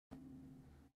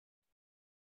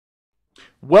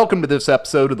Welcome to this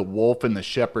episode of The Wolf and the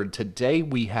Shepherd. Today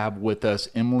we have with us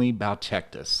Emily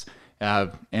Balcetis.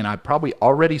 And I probably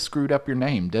already screwed up your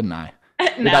name, didn't I? No,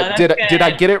 Did I that's did I, did I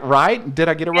good. get it right? Did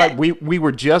I get it right? Yeah, We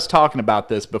were just talking about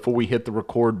this before we hit the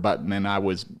record button, and I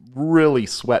was really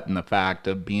sweating the fact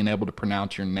of being able to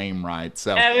pronounce your name right.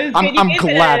 So that was I'm good. You I'm gave it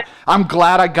glad I'm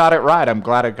glad I got it right. I'm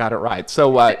glad I got it right.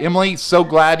 So Emily, so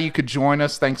glad you could join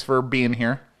us. Thanks for being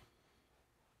here.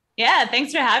 yeah,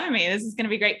 thanks for having me. This is going to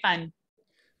be great fun.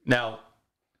 Now,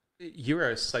 you're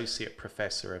an associate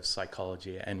professor of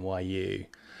psychology at NYU.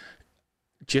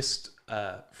 Just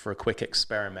for a quick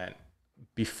experiment,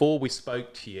 before we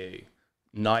spoke to you,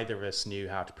 neither of us knew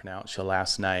how to pronounce your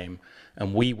last name,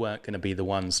 and we weren't going to be the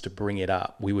ones to bring it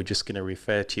up. We were just going to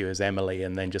refer to you as Emily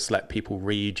and then just let people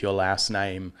read your last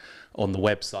name on the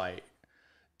website.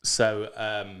 So,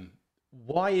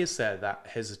 why is there that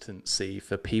hesitancy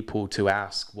for people to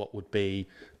ask what would be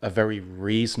a very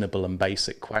reasonable and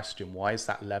basic question? Why is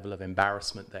that level of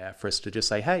embarrassment there for us to just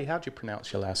say, hey, how do you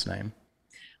pronounce your last name?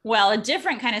 Well, a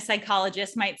different kind of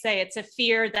psychologist might say it's a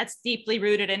fear that's deeply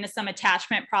rooted into some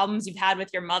attachment problems you've had with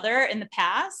your mother in the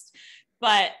past.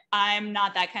 But I'm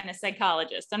not that kind of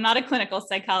psychologist. I'm not a clinical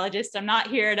psychologist. I'm not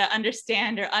here to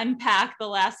understand or unpack the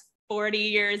last 40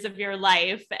 years of your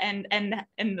life and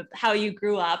how you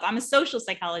grew up. I'm a social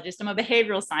psychologist. I'm a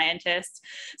behavioral scientist.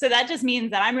 So that just means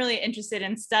that I'm really interested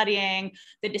in studying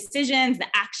the decisions,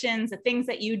 the actions, the things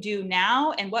that you do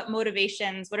now, and what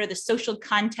motivations, what are the social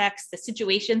contexts, the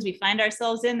situations we find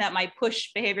ourselves in that might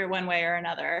push behavior one way or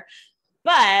another.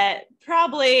 But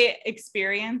probably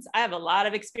experience. I have a lot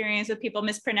of experience with people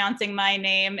mispronouncing my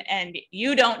name, and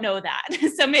you don't know that.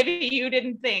 So maybe you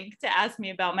didn't think to ask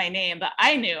me about my name, but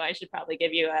I knew I should probably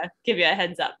give you a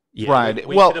heads up. Yeah, Right. we could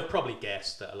Well, have probably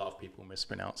guessed that a lot of people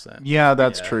mispronounce it. yeah,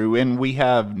 that's Yeah, true. And we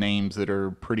have names that are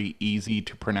pretty easy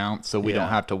to pronounce, so we don't yeah.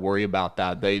 have to worry about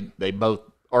that. They both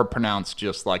are pronounced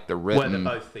just like the Well, they're written.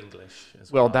 both English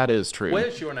as Well, well. that is true.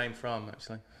 Where's your name from,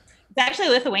 actually? It's actually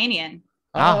Lithuanian.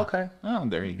 Oh, Ah, okay. oh,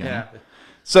 there you go. Yeah.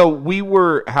 So we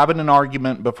were having an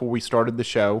argument before we started the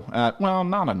show. Well,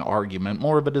 not an argument,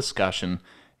 more of a discussion.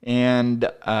 And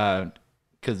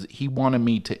because he wanted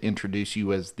me to introduce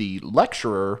you as the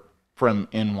lecturer from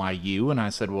NYU. And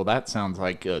I said, well, that sounds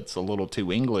like it's a little too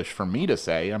English for me to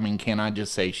say. I mean, can I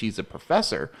just say she's a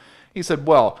professor? He said,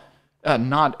 well,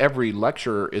 not every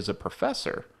lecturer is a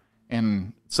professor.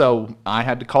 And so I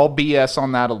had to call BS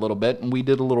on that a little bit, and we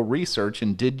did a little research.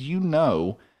 And did you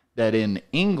know that in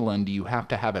England you have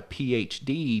to have a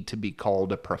PhD to be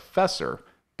called a professor?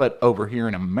 But over here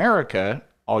in America,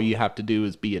 all you have to do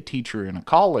is be a teacher in a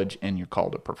college and you're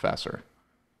called a professor.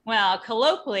 Well,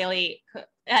 colloquially,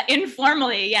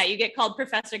 informally, yeah, you get called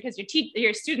professor because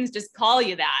your students just call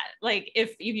you that. Like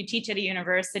if you teach at a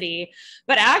university,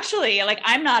 but actually, like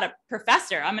I'm not a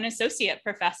professor. I'm an associate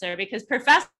professor because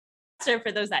professor,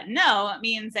 for those that know,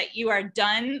 means that we're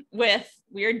done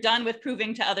with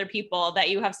proving to other people that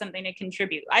you have something to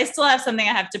contribute. I still have something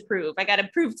I have to prove. I got to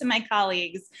prove to my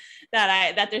colleagues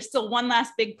that there's still one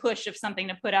last big push of something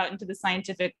to put out into the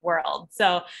scientific world.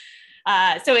 So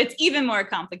it's even more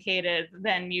complicated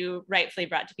than you rightfully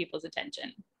brought to people's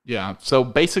attention. Yeah, so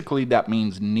basically that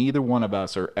means neither one of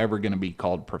us are ever going to be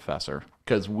called professor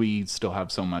because we still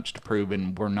have so much to prove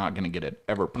and we're not going to get it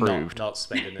ever Not proved. not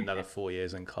spending another 4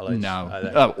 years in college. No, I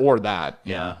don't. or that.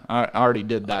 Yeah, Yeah. I already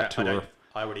did I that don't. I don't. tour.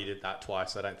 I already did that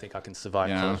twice. I don't think I can survive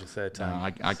Yeah, college a third no,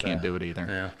 time. I can't So, do it either.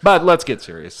 yeah. But let's get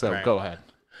serious. So Right. go ahead.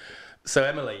 So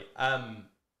Emily,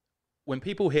 when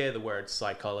people hear the word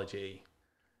psychology,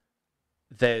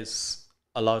 there's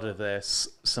a lot of this: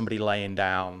 somebody laying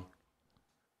down,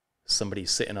 somebody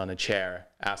sitting on a chair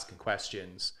asking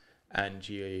questions, and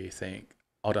you think,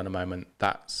 hold on a moment,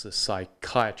 that's a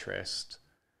psychiatrist.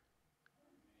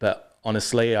 But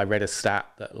honestly, I read a stat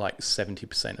that like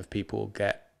 70% of people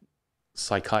get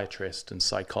psychiatrist and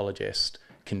psychologist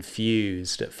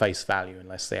confused at face value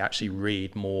unless they actually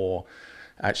read more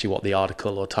actually what the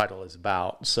article or title is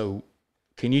about. So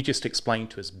can you just explain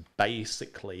to us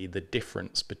basically the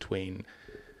difference between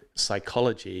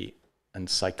psychology and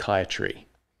psychiatry?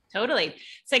 Totally.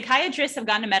 Psychiatrists have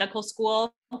gone to medical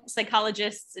school.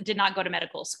 Psychologists did not go to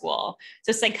medical school.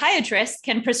 So psychiatrists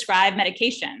can prescribe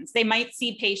medications. They might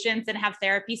see patients and have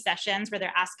therapy sessions where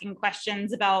they're asking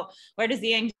questions about where does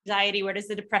the anxiety, where does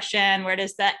the depression, where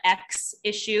does the X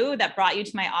issue that brought you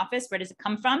to my office, where does it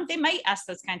come from? They might ask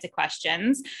those kinds of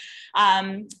questions.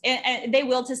 And they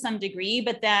will to some degree,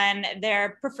 but then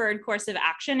their preferred course of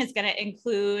action is going to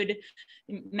include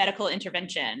medical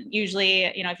intervention. Usually,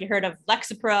 if you heard of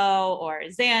Lexapro or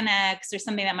Xanax or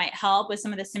something that might help with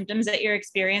some of the symptoms that you're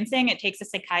experiencing, it takes a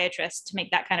psychiatrist to make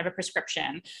that kind of a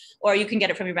prescription, or you can get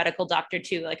it from your medical doctor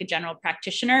too, like a general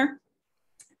practitioner.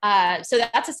 So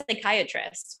that's a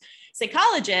psychiatrist.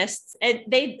 Psychologists,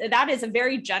 that is a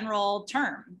very general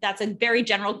term. That's a very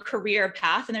general career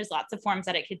path, and there's lots of forms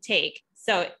that it could take.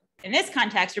 So in this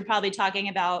context, you're probably talking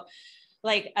about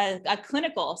like a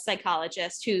clinical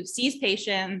psychologist who sees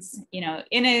patients, in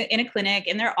a clinic,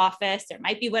 in their office. There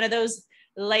might be one of those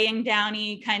laying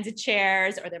downy kinds of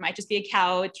chairs, or there might just be a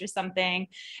couch or something,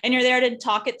 and you're there to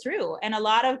talk it through. And a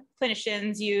lot of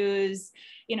clinicians use,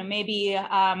 maybe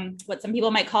what some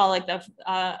people might call like the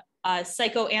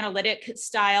psychoanalytic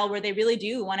style, where they really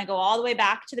do want to go all the way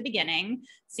back to the beginning,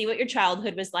 see what your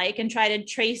childhood was like, and try to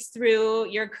trace through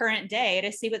your current day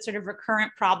to see what sort of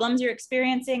recurrent problems you're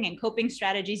experiencing and coping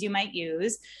strategies you might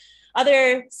use.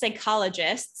 Other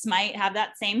psychologists might have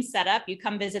that same setup. You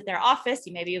come visit their office,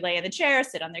 you maybe lay in the chair,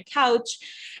 sit on their couch,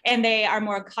 and they are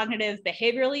more cognitive,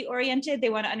 behaviorally oriented. They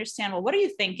want to understand, well, what are you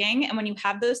thinking? And when you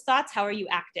have those thoughts, how are you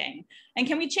acting? And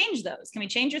can we change those? Can we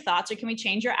change your thoughts, or can we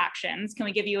change your actions? Can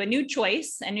we give you a new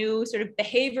choice, a new sort of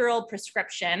behavioral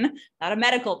prescription, not a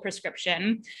medical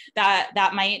prescription,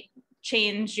 that might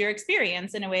change your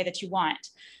experience in a way that you want?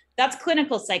 That's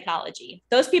clinical psychology.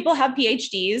 Those people have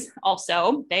PhDs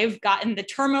also. They've gotten the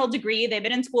terminal degree. They've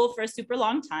been in school for a super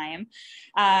long time,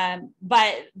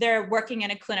 but they're working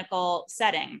in a clinical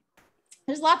setting.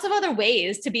 There's lots of other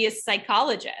ways to be a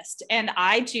psychologist. And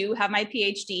I too have my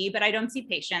PhD, but I don't see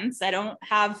patients. I don't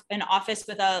have an office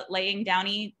with a laying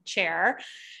downy chair.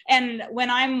 And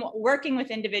when I'm working with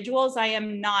individuals, I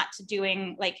am not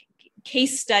doing like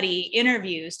case study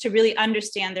interviews to really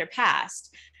understand their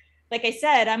past. Like I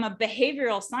said, I'm a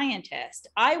behavioral scientist.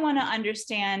 I want to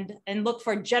understand and look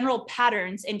for general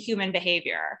patterns in human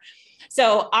behavior.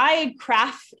 So I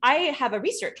have a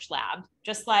research lab,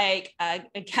 just like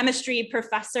a chemistry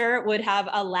professor would have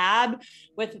a lab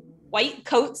with white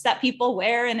coats that people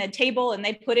wear and a table, and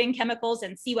they put in chemicals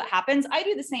and see what happens. I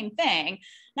do the same thing,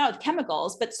 not with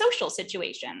chemicals, but social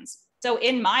situations. So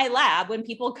in my lab, when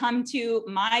people come to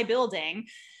my building,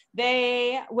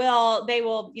 they will,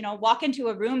 walk into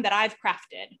a room that I've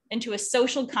crafted, into a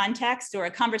social context or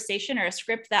a conversation or a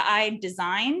script that I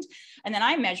designed, and then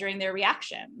I'm measuring their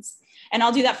reactions. And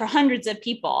I'll do that for hundreds of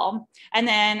people. And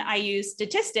then I use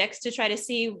statistics to try to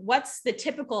see what's the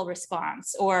typical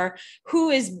response, or who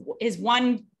is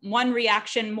one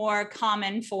reaction more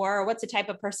common for, or what's the type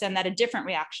of person that a different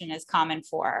reaction is common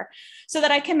for, so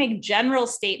that I can make general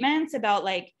statements about,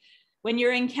 like, when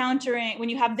you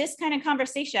have this kind of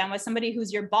conversation with somebody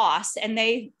who's your boss, and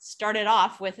they started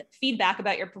off with feedback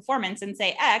about your performance and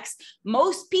say X,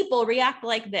 most people react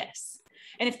like this.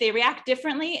 And if they react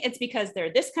differently, it's because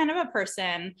they're this kind of a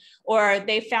person, or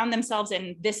they found themselves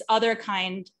in this other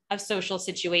kind of social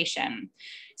situation.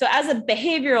 So as a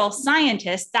behavioral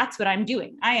scientist, that's what I'm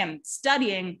doing. I am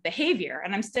studying behavior,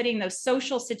 and I'm studying those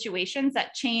social situations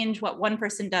that change what one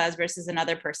person does versus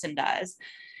another person does.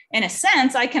 In a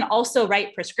sense, I can also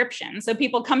write prescriptions. So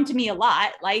people come to me a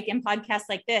lot, like in podcasts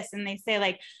like this, and they say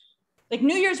like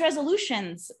New Year's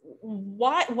resolutions,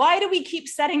 why do we keep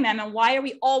setting them, and why are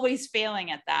we always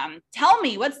failing at them? Tell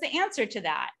me, what's the answer to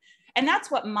that? And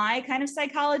that's what my kind of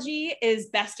psychology is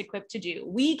best equipped to do.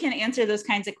 We can answer those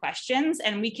kinds of questions,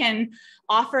 and we can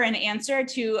offer an answer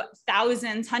to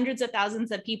thousands, hundreds of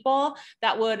thousands of people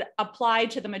that would apply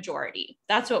to the majority.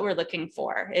 That's what we're looking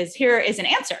for, is here is an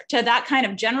answer to that kind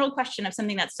of general question of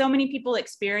something that so many people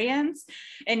experience.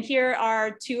 And here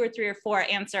are 2 or 3 or 4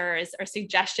 answers or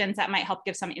suggestions that might help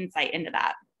give some insight into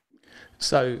that.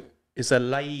 So is a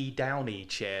lay downy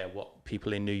chair what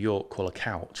people in New York call a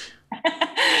couch?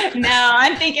 No,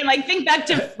 I'm thinking think back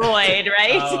to Freud,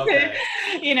 right? Oh, okay.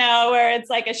 Where it's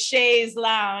like a chaise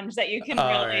lounge that you can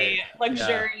really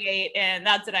luxuriate in.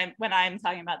 That's when I'm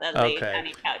talking about that lay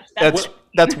downy couch.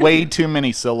 That's way too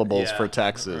many syllables for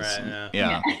Texas. Right,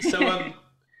 yeah. So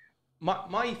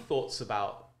my thoughts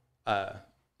about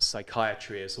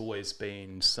psychiatry has always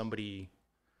been somebody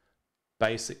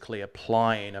basically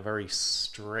applying a very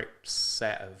strict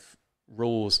set of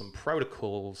rules and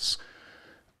protocols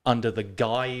under the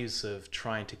guise of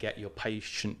trying to get your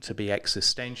patient to be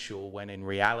existential, when in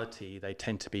reality they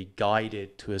tend to be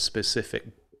guided to a specific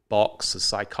box a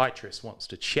psychiatrist wants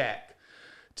to check.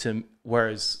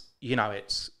 Whereas,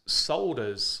 it's sold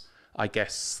as, I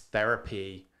guess,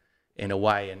 therapy in a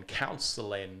way and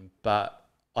counseling, but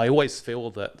I always feel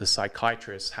that the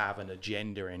psychiatrists have an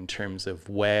agenda in terms of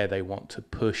where they want to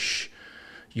push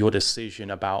your decision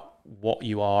about what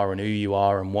you are and who you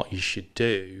are and what you should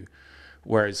do.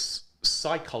 Whereas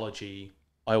psychology,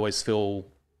 I always feel,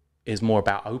 is more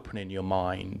about opening your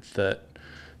mind, that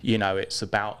You know, it's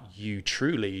about you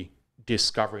truly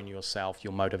discovering yourself,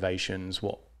 your motivations,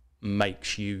 what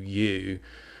makes you you.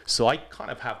 So I kind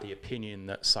of have the opinion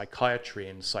that psychiatry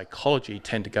and psychology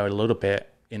tend to go a little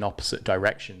bit in opposite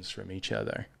directions from each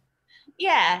other.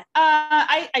 Yeah,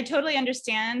 I totally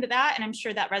understand that. And I'm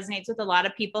sure that resonates with a lot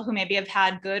of people who maybe have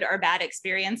had good or bad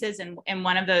experiences in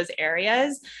one of those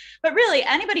areas. But really,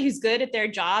 anybody who's good at their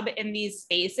job in these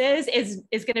spaces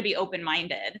is going to be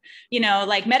open-minded. You know,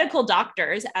 like medical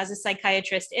doctors, as a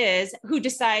psychiatrist is, who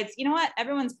decides, you know what,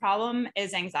 everyone's problem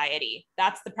is anxiety.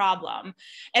 That's the problem.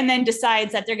 And then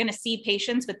decides that they're going to see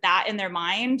patients with that in their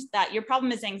mind, that your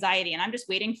problem is anxiety. And I'm just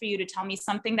waiting for you to tell me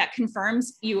something that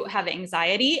confirms you have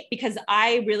anxiety because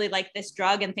I really like this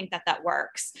drug and think that that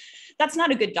works. That's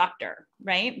not a good doctor,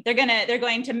 right? They're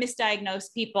going to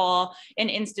misdiagnose people in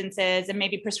instances and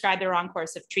maybe prescribe the wrong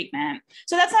course of treatment.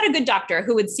 So that's not a good doctor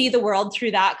who would see the world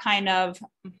through that kind of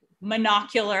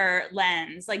monocular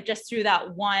lens, like just through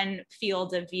that one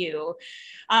field of view.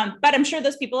 But I'm sure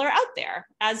those people are out there,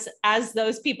 as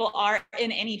those people are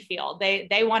in any field.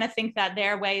 They want to think that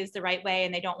their way is the right way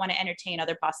and they don't want to entertain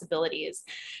other possibilities.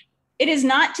 It is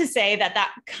not to say that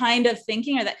that kind of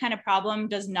thinking or that kind of problem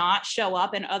does not show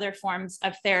up in other forms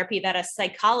of therapy that a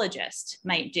psychologist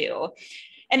might do.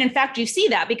 And in fact, you see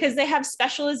that because they have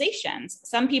specializations.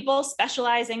 Some people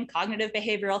specialize in cognitive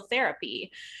behavioral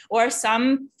therapy, or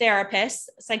some therapists,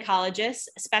 psychologists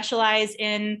specialize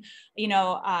in,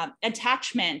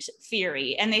 attachment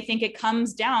theory. And they think it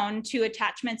comes down to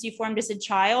attachments you formed as a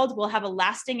child will have a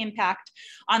lasting impact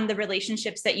on the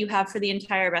relationships that you have for the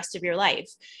entire rest of your life.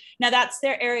 Now, that's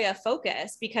their area of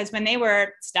focus because when they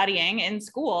were studying in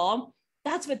school,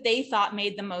 that's what they thought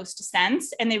made the most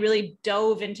sense. And they really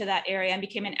dove into that area and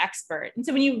became an expert. And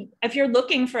so if you're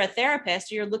looking for a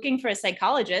therapist or you're looking for a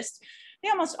psychologist, they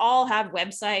almost all have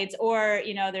websites, or,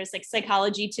 there's like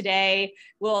Psychology Today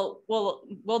will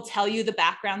tell you the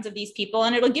backgrounds of these people.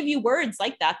 And it'll give you words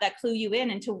like that clue you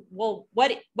in into, well,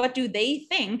 what do they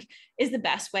think is the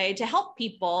best way to help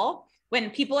people when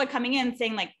people are coming in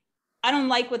saying like, I don't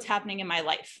like what's happening in my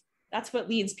life. That's what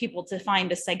leads people to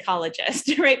find a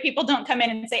psychologist, right? People don't come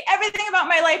in and say, everything about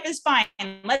my life is fine.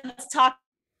 Let's talk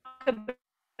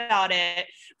about it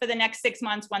for the next 6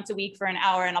 months, once a week for an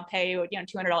hour, and I'll pay you,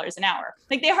 $200 an hour.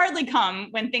 Like, they hardly come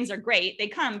when things are great. They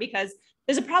come because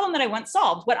there's a problem that I want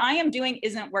solved. What I am doing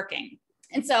isn't working.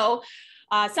 And so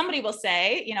somebody will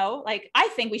say, I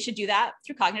think we should do that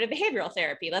through cognitive behavioral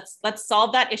therapy. Let's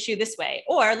solve that issue this way,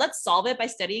 or let's solve it by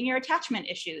studying your attachment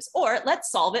issues, or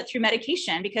let's solve it through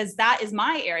medication because that is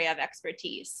my area of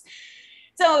expertise.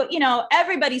 So,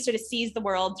 everybody sort of sees the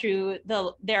world through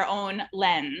their own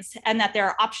lens, and that there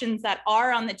are options that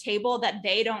are on the table that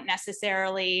they don't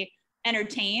necessarily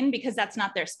entertain because that's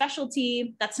not their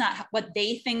specialty. That's not what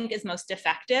they think is most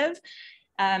effective.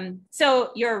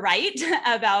 So you're right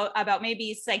about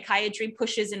maybe psychiatry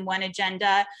pushes in one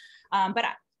agenda,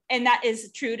 and that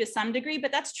is true to some degree,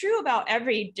 but that's true about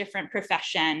every different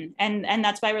profession. And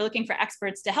that's why we're looking for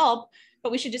experts to help,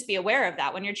 but we should just be aware of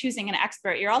that. When you're choosing an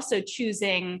expert, you're also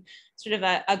choosing sort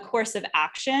of a course of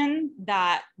action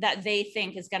that they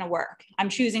think is going to work. I'm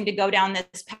choosing to go down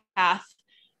this path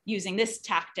using this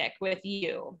tactic with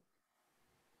you.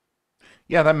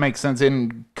 Yeah, that makes sense.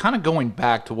 And kind of going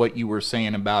back to what you were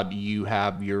saying about you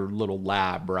have your little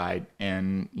lab, right?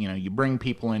 And, you bring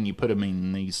people in, you put them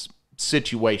in these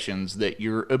situations that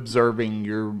you're observing,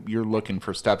 you're looking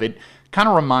for stuff. It kind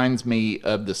of reminds me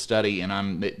of the study,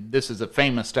 and this is a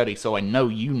famous study, so I know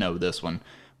you know this one,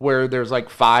 where there's like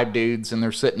 5 dudes and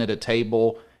they're sitting at a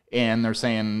table and they're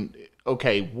saying,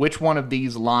 okay, which one of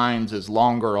these lines is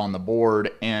longer on the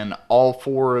board? And all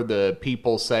 4 of the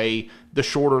people say the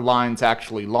shorter line's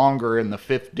actually longer, and the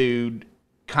 5th dude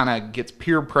kind of gets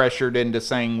peer pressured into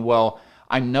saying, well,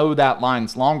 I know that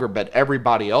line's longer, but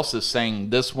everybody else is saying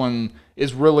this one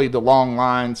is really the long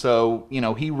line. So,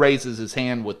 he raises his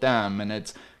hand with them, and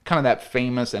it's kind of that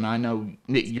famous, and I know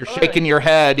you're shaking your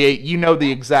head, you know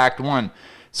the exact one.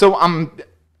 So I'm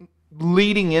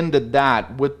leading into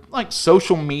that with like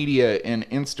social media and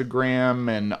Instagram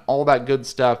and all that good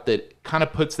stuff that kind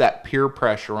of puts that peer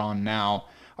pressure on now.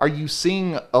 Are you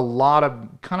seeing a lot of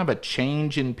kind of a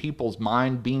change in people's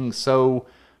mind being so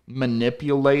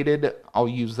manipulated, I'll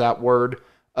use that word,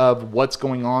 of what's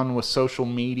going on with social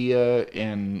media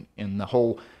and the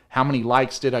whole, how many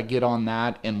likes did I get on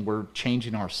that? And we're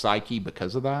changing our psyche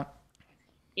because of that?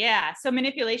 Yeah. So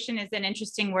manipulation is an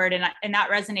interesting word. And that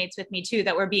resonates with me too,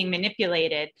 that we're being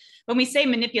manipulated. When we say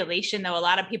manipulation, though, a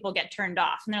lot of people get turned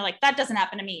off and they're like, that doesn't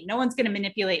happen to me. No one's going to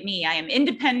manipulate me. I am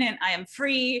independent. I am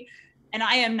free. And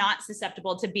I am not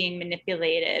susceptible to being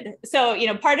manipulated. So,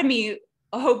 part of me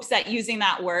hopes that using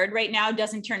that word right now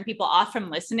doesn't turn people off from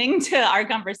listening to our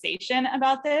conversation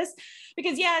about this.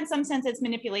 Because yeah, in some sense it's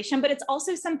manipulation, but it's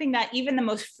also something that even the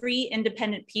most free,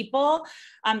 independent people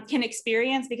can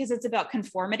experience, because it's about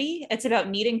conformity. It's about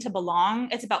needing to belong.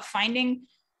 It's about finding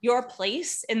your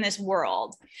place in this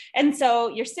world. And so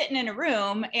you're sitting in a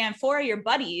room and four of your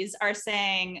buddies are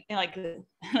saying like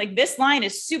this line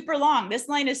is super long. This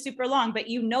line is super long, but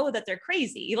you know that they're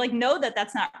crazy. You like know that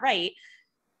that's not right.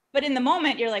 But in the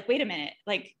moment you're like, wait a minute,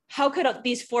 like how could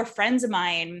these four friends of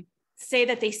mine say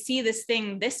that they see this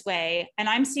thing this way and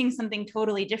I'm seeing something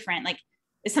totally different? Like,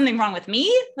 is something wrong with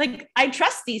me? Like, I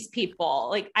trust these people.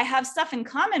 Like, I have stuff in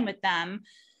common with them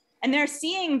and they're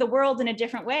seeing the world in a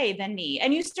different way than me.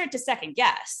 And you start to second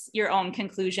guess your own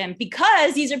conclusion,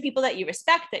 because these are people that you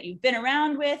respect, that you've been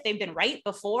around with, they've been right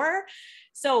before.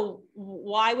 So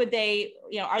why would they,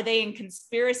 are they in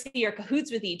conspiracy or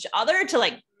cahoots with each other to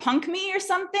like punk me or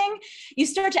something? You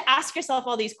start to ask yourself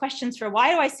all these questions for,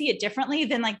 why do I see it differently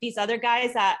than like these other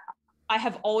guys that I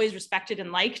have always respected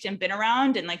and liked and been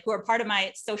around and like who are part of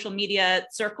my social media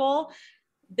circle?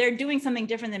 They're doing something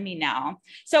different than me now.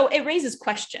 So it raises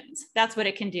questions. That's what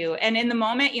it can do. And in the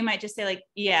moment, you might just say like,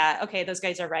 yeah, okay, those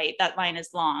guys are right. That line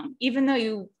is long, even though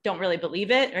you don't really believe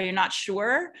it or you're not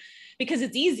sure, because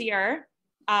it's easier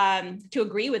to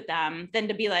agree with them than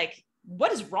to be like,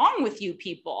 what is wrong with you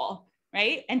people?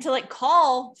 Right. And to like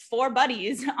call four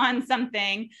buddies on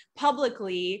something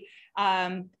publicly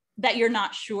that you're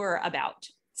not sure about.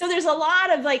 So there's a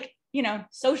lot of like,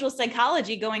 social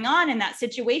psychology going on in that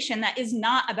situation that is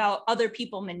not about other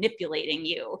people manipulating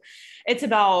you. It's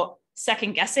about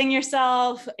second guessing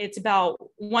yourself. It's about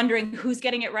wondering who's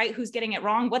getting it right, who's getting it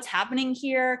wrong, what's happening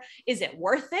here. Is it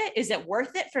worth it? Is it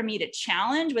worth it for me to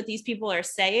challenge what these people are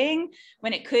saying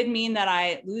when it could mean that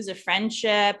I lose a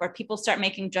friendship or people start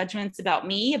making judgments about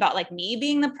me, about like me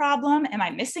being the problem? Am I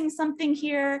missing something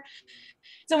here?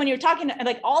 So when you're talking,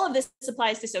 like all of this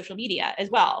applies to social media as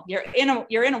well. You're in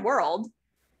a world,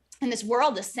 and this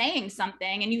world is saying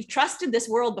something, and you've trusted this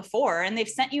world before, and they've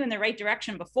sent you in the right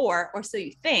direction before, or so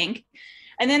you think.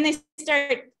 And then they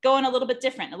start going a little bit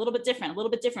different, a little bit different, a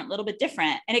little bit different, a little bit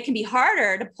different. And it can be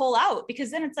harder to pull out, because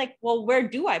then it's like, well, where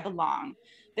do I belong?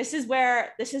 This is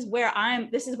where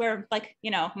like,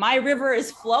 my river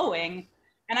is flowing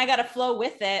and I got to flow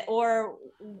with it, or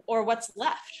what's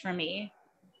left for me.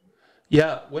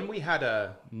 Yeah, when we had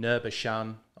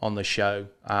Nirbashan on the show,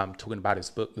 talking about his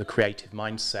book, The Creative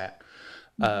Mindset,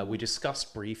 we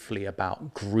discussed briefly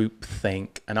about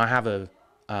groupthink. And I have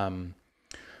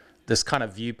this kind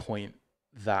of viewpoint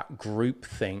that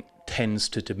groupthink tends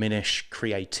to diminish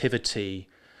creativity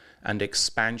and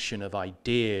expansion of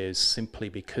ideas simply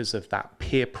because of that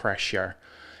peer pressure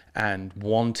and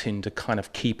wanting to kind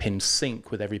of keep in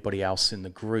sync with everybody else in the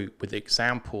group. With the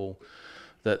example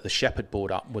that the shepherd brought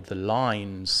up with the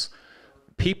lines,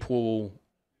 people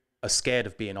are scared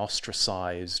of being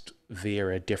ostracized via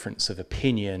a difference of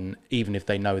opinion, even if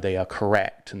they know they are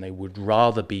correct, and they would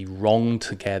rather be wrong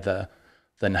together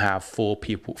than have four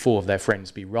of their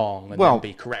friends be wrong and then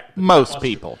be correct. Most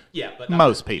people,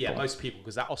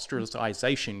 because that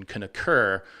ostracization can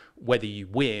occur whether you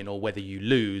win or whether you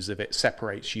lose if it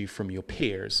separates you from your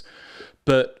peers.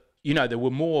 But there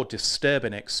were more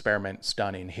disturbing experiments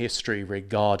done in history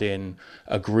regarding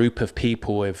a group of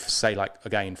people with, say, like,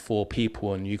 again, 4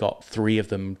 people, and you got 3 of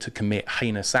them to commit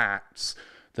heinous acts,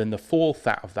 then the fourth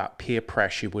out of that peer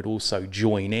pressure would also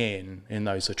join in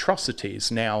those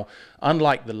atrocities. Now,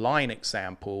 unlike the line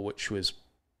example, which was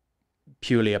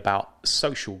purely about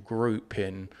social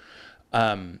grouping,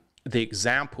 the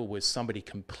example was somebody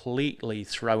completely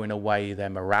throwing away their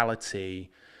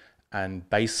morality and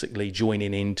basically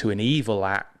joining into an evil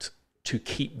act to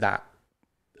keep that,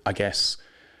 I guess,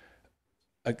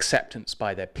 acceptance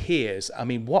by their peers. I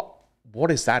mean,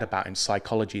 what is that about in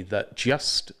psychology, that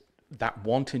just that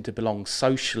wanting to belong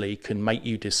socially can make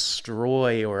you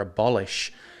destroy or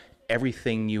abolish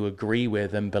everything you agree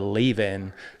with and believe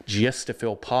in just to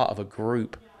feel part of a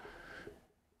group?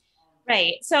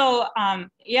 Right. So,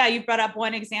 you brought up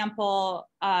one example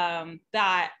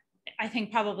that I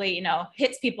think probably,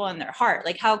 hits people in their heart.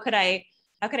 Like, how could I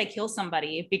kill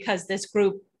somebody because this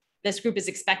group is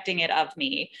expecting it of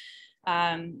me?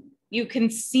 You can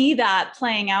see that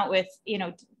playing out with,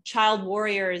 child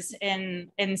warriors in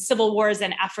civil wars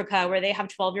in Africa, where they have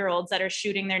 12-year-olds that are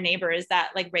shooting their neighbors that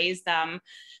like raise them,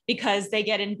 because they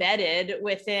get embedded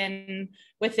within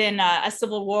a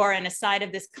civil war and a side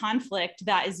of this conflict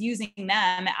that is using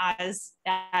them as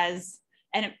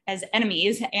as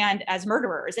enemies and as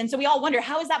murderers. And so we all wonder,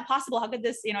 how is that possible? How could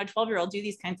this, a 12-year-old do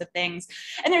these kinds of things?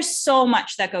 And there's so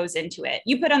much that goes into it.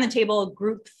 You put on the table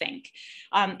groupthink.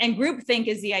 And groupthink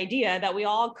is the idea that we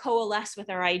all coalesce with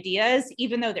our ideas,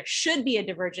 even though there should be a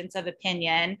divergence of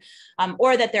opinion,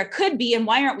 or that there could be, and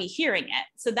why aren't we hearing it?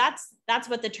 So that's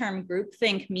what the term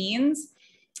groupthink means.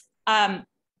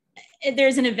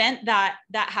 There's an event that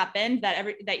happened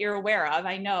that you're aware of,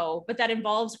 I know, but that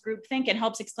involves groupthink and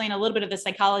helps explain a little bit of the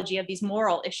psychology of these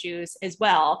moral issues as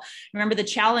well. Remember the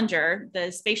Challenger,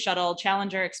 the space shuttle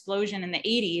Challenger explosion in the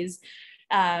 80s.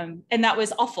 And that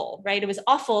was awful, right? It was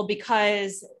awful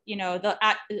because,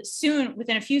 soon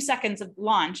within a few seconds of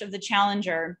launch of the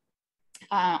Challenger,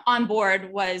 on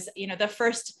board was, the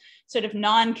first sort of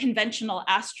non-conventional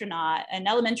astronaut, an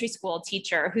elementary school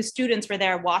teacher whose students were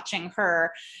there watching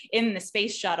her in the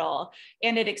space shuttle,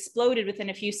 and it exploded within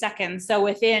a few seconds. So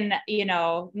within,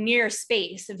 near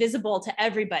space, visible to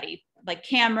everybody, like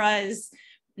cameras,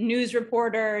 news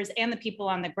reporters, and the people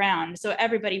on the ground. So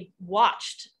everybody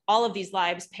watched all of these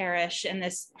lives perish and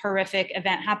this horrific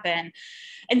event happen.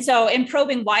 And so in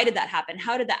probing, why did that happen?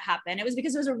 How did that happen? It was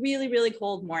because it was a really, really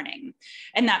cold morning.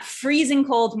 And that freezing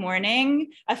cold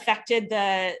morning affected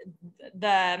the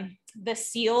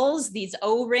seals, these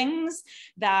O-rings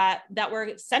that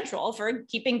were central for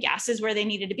keeping gases where they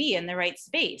needed to be in the right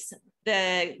space.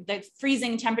 The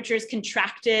freezing temperatures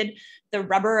contracted the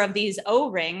rubber of these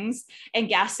O-rings, and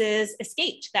gases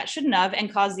escaped that shouldn't have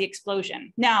and caused the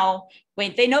explosion. Now,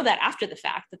 they know that after the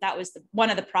fact that was one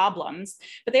of the problems,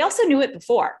 but they also knew it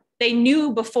before. They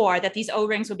knew before that these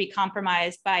O-rings would be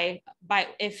compromised by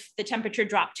if the temperature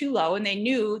dropped too low, and they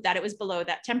knew that it was below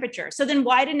that temperature. So then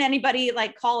why didn't anybody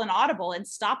call an audible and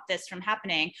stop this from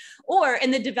happening? Or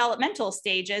in the developmental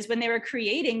stages, when they were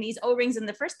creating these O-rings in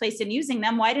the first place and using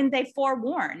them, why didn't they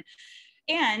forewarn?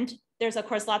 And there's, of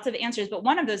course, lots of answers, but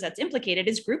one of those that's implicated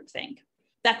is groupthink.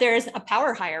 That there's a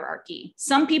power hierarchy.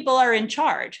 Some people are in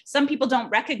charge. Some people don't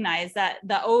recognize that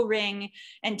the O-ring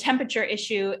and temperature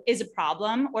issue is a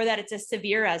problem, or that it's as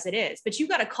severe as it is. But you've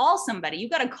got to call somebody.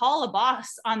 You've got to call a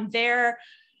boss on their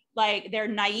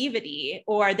naivety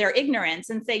or their ignorance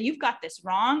and say, you've got this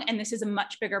wrong, and this is a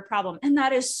much bigger problem. And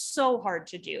that is so hard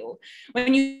to do.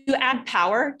 When you add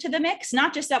power to the mix,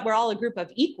 not just that we're all a group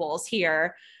of equals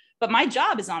here, but my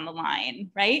job is on the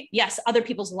line, right? Yes, other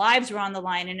people's lives were on the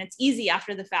line. And it's easy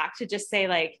after the fact to just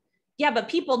say yeah, but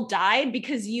people died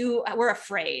because you were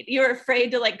afraid. You were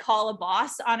afraid to call a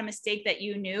boss on a mistake that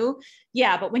you knew.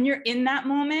 Yeah, but when you're in that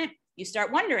moment, you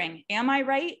start wondering, am I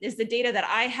right? Is the data that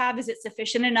I have, is it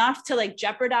sufficient enough to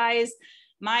jeopardize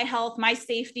my health, my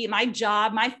safety, my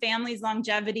job, my family's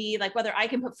longevity, whether I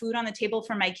can put food on the table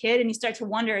for my kid? And you start to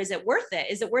wonder, is it worth it?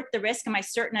 Is it worth the risk? Am I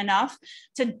certain enough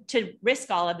to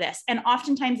risk all of this? And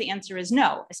oftentimes the answer is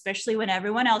no, especially when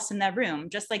everyone else in that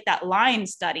room, just like that line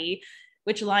study,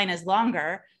 which line is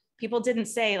longer, people didn't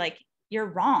say you're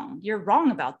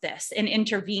wrong about this and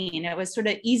intervene. It was sort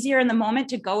of easier in the moment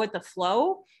to go with the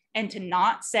flow and to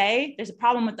not say there's a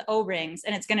problem with the O-rings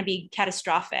and it's going to be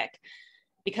catastrophic,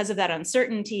 because of that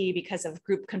uncertainty, because of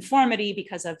group conformity,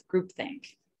 because of groupthink.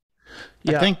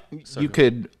 Yeah, I think you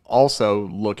could also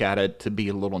look at it to be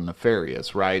a little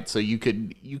nefarious, right? So you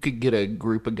could get a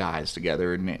group of guys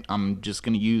together, and I'm just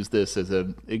going to use this as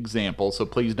an example, so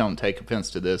please don't take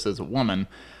offense to this as a woman,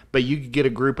 but you could get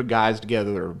a group of guys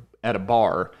together at a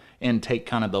bar and take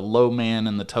kind of the low man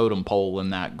in the totem pole in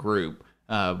that group.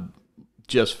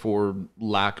 Just for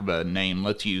lack of a name,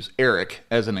 let's use Eric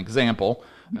as an example.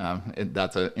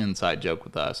 That's an inside joke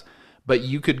with us. But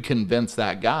you could convince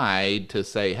that guy to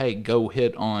say, hey, go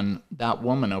hit on that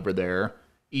woman over there,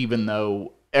 even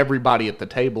though everybody at the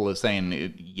table is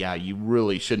saying, yeah, you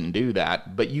really shouldn't do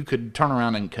that. But you could turn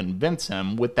around and convince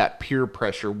him with that peer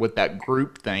pressure, with that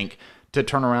group think, to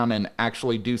turn around and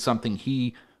actually do something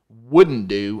he wouldn't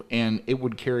do, and it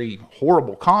would carry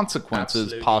horrible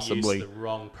consequences. Absolutely. Possibly. You used the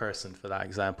wrong person for that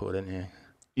example, didn't you?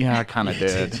 Yeah, I kind of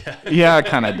did. Yeah, I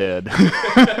kind of did.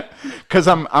 Because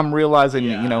I'm realizing,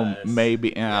 yes.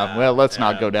 Maybe. Well, let's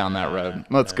not go down that road.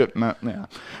 Let's go. No, yeah.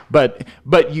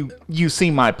 But you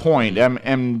see my point,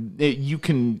 and you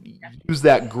can use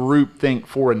that group think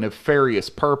for a nefarious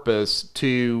purpose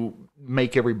to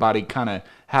make everybody kind of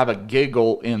have a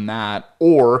giggle in that,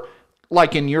 or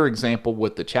like in your example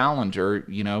with the Challenger,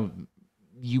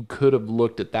 you could have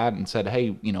looked at that and said,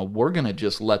 hey, we're going to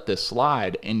just let this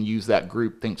slide and use that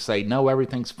group think, say, no,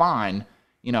 everything's fine.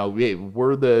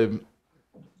 We're the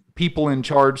people in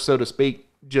charge, so to speak.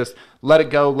 Just let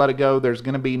it go. There's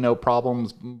going to be no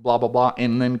problems, blah, blah, blah.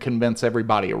 And then convince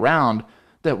everybody around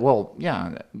that, well,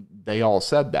 yeah, they all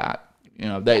said that.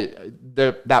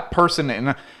 That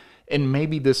person. and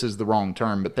maybe this is the wrong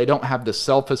term, but they don't have the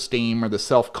self-esteem or the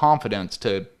self-confidence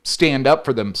to stand up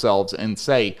for themselves and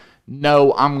say,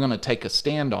 no, I'm going to take a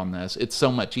stand on this. It's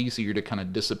so much easier to kind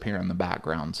of disappear in the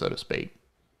background, so to speak.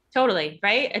 Totally,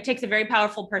 right? It takes a very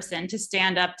powerful person to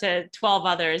stand up to 12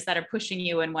 others that are pushing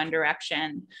you in one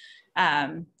direction,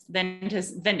 than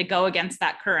to go against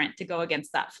that current, to go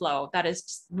against that flow. That is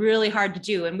just really hard to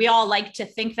do. And we all like to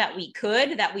think that we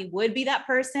would be that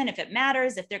person if it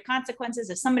matters, if there are consequences,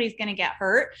 if somebody's going to get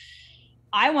hurt.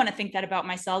 I want to think that about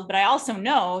myself, but I also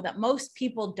know that most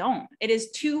people don't. It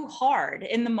is too hard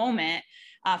in the moment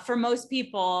for most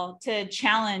people to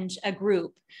challenge a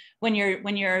group when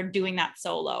you're doing that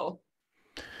solo.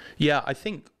 Yeah, I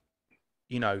think,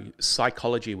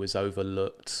 psychology was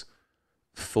overlooked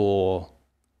for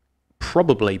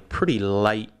probably pretty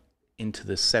late into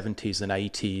the 70s and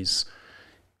 80s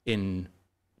in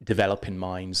developing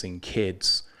minds in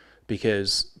kids,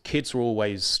 because kids were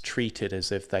always treated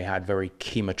as if they had very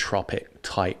chemotropic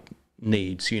type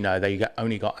needs. They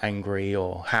only got angry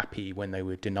or happy when they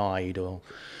were denied or,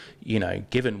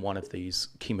 given one of these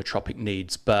chemotropic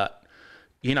needs. But,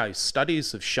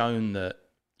 studies have shown that,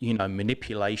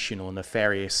 manipulation or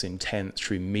nefarious intent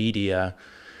through media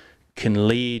can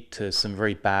lead to some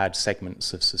very bad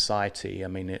segments of society. I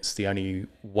mean, it's the only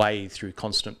way through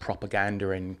constant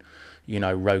propaganda in,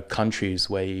 rogue countries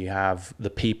where you have the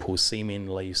people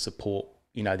seemingly support,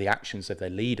 the actions of their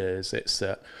leaders. It's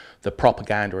that the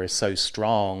propaganda is so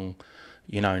strong,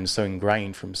 and so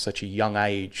ingrained from such a young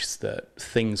age that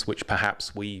things which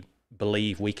perhaps we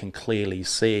believe we can clearly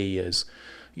see as,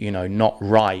 not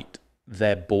right,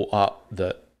 they're brought up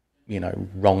that,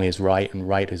 wrong is right and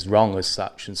right is wrong as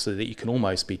such. And so that you can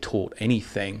almost be taught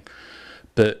anything.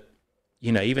 But,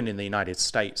 even in the United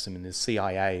States, I mean, the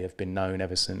CIA have been known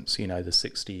ever since, the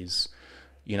 60s,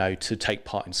 to take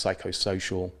part in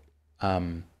psychosocial,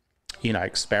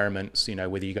 experiments,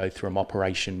 whether you go through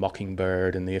Operation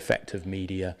Mockingbird and the effect of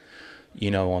media,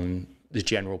 on the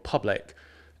general public.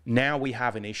 Now we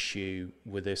have an issue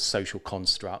with this social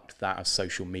construct that is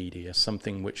social media,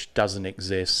 something which doesn't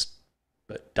exist,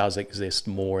 but does exist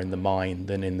more in the mind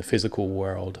than in the physical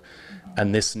world.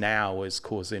 And this now is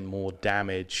causing more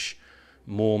damage,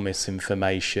 more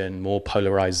misinformation, more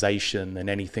polarization than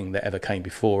anything that ever came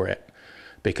before it.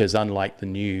 Because unlike the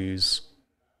news,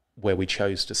 where we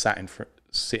chose to sit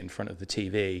in front of the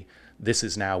TV, this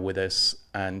is now with us,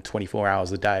 and 24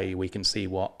 hours a day we can see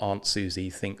what Aunt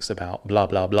Susie thinks about blah,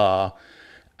 blah, blah.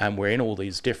 And we're in all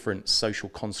these different social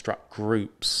construct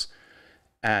groups.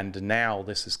 And now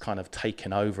this has kind of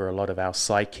taken over a lot of our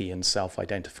psyche and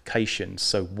self-identification.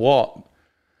 So what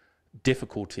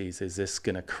difficulties is this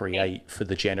going to create for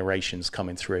the generations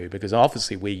coming through? Because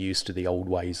obviously we're used to the old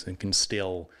ways and can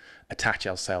still attach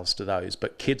ourselves to those,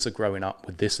 but kids are growing up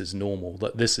with this as normal,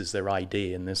 that this is their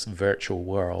idea in this virtual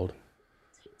world.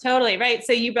 Totally, right.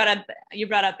 So you brought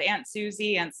up Aunt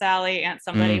Susie, Aunt Sally, Aunt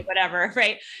somebody, whatever,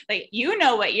 right? Like,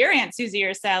 what your Aunt Susie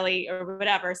or Sally or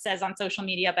whatever says on social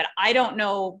media, but I don't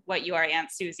know what your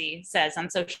Aunt Susie says on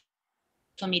social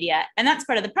media. And that's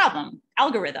part of the problem.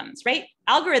 Algorithms, right?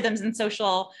 Algorithms in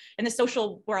the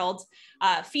social world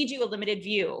feed you a limited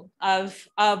view of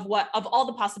all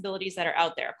the possibilities that are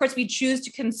out there. Of course, we choose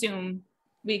to consume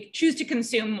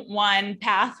one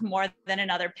path more than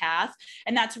another path.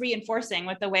 And that's reinforcing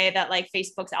with the way that like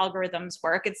Facebook's algorithms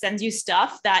work. It sends you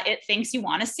stuff that it thinks you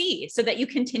want to see so that you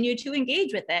continue to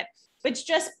engage with it, which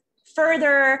just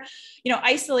further,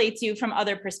 isolates you from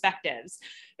other perspectives.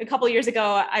 A couple of years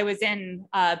ago, I was in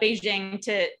Beijing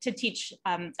to teach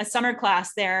a summer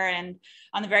class there. And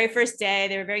on the very first day,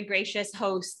 they were very gracious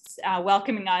hosts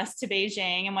welcoming us to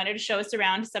Beijing and wanted to show us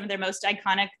around some of their most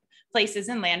iconic places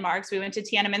and landmarks. We went to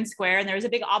Tiananmen Square and there was a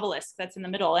big obelisk that's in the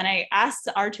middle. And I asked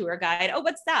our tour guide, "Oh,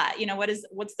 what's that?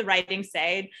 What's the writing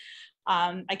say?"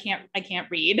 I can't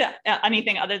read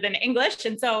anything other than English.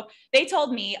 And so they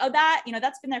told me, "Oh,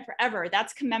 that's been there forever.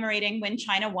 That's commemorating when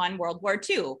China won World War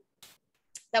II."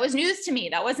 That was news to me.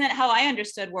 That wasn't how I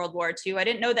understood World War II. I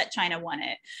didn't know that China won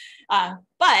it.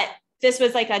 But this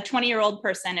was like a 20-year-old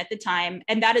person at the time.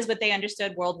 And that is what they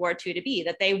understood World War II to be,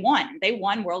 that they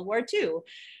won World War II.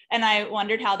 And I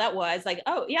wondered how that was. Like,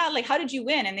 oh yeah, like how did you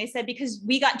win? And they said, because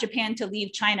we got Japan to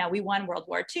leave China, we won World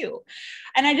War II.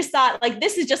 And I just thought, like,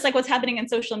 this is just like what's happening in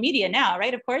social media now,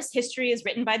 right? Of course, history is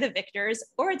written by the victors,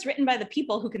 or it's written by the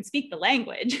people who can speak the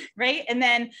language, right? And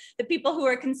then the people who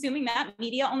are consuming that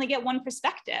media only get one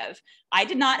perspective. I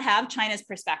did not have China's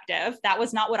perspective. That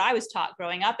was not what I was taught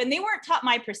growing up. And they weren't taught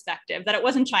my perspective, that it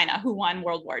wasn't China who won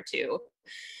World War II.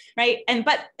 Right. And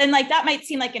like that might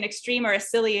seem like an extreme or a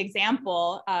silly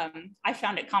example. I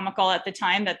found it comical at the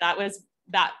time that was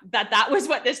that was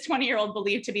what this 20-year-old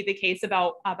believed to be the case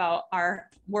about our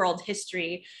world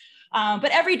history.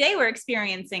 But every day we're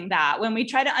experiencing that. When we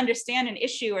try to understand an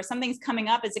issue or something's coming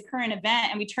up as a current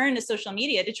event and we turn to social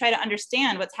media to try to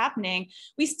understand what's happening,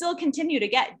 we still continue to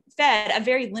get fed a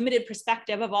very limited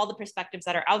perspective of all the perspectives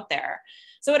that are out there.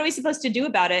 So what are we supposed to do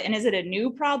about it? And is it a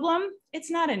new problem? It's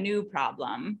not a new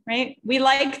problem, right? We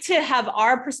like to have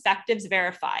our perspectives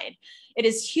verified. It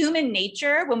is human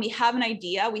nature when we have an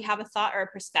idea, we have a thought or a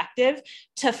perspective,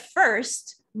 to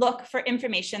first look for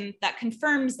information that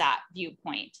confirms that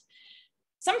viewpoint.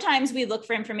 Sometimes we look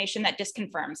for information that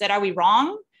disconfirms it. Are we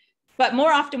wrong? But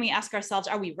more often we ask ourselves,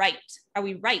 are we right? Are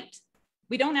we right?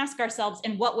 We don't ask ourselves,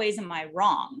 in what ways am I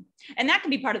wrong? And that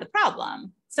can be part of the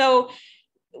problem. So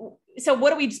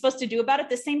what are we supposed to do about it?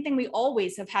 The same thing we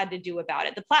always have had to do about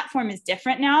it. The platform is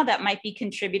different now. That might be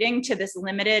contributing to this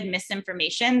limited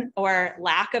misinformation or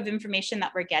lack of information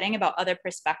that we're getting about other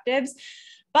perspectives.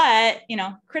 But,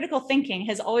 critical thinking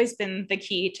has always been the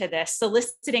key to this,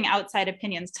 soliciting outside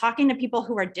opinions, talking to people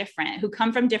who are different, who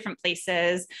come from different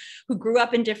places, who grew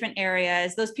up in different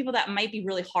areas, those people that might be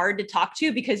really hard to talk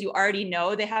to because you already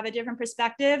know they have a different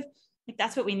perspective. Like,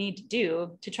 that's what we need to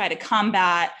do to try to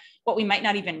combat what we might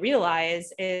not even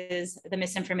realize is the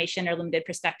misinformation or limited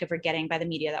perspective we're getting by the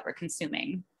media that we're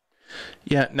consuming.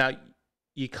 Yeah. Now,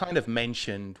 you kind of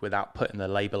mentioned, without putting the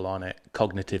label on it,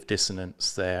 cognitive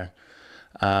dissonance there.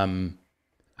 And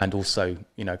also,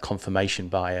 confirmation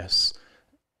bias.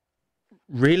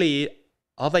 Really,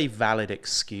 are they valid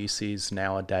excuses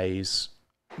nowadays,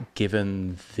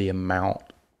 given the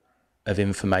amount of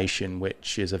information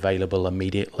which is available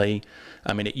immediately?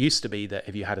 I mean, it used to be that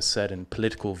if you had a certain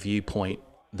political viewpoint,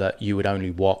 that you would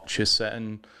only watch a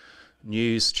certain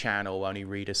news channel, only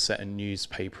read a certain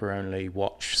newspaper, only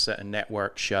watch certain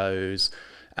network shows,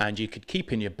 and you could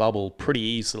keep in your bubble pretty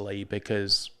easily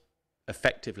because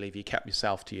effectively, if you kept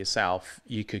yourself to yourself,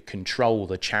 you could control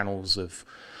the channels of,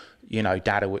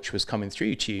 data which was coming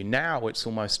through to you. Now it's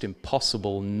almost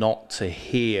impossible not to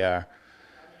hear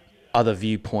other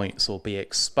viewpoints or be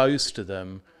exposed to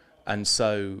them. And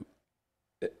so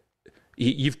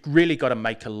you've really got to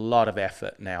make a lot of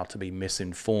effort now to be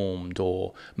misinformed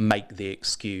or make the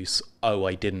excuse, oh,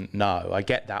 I didn't know. I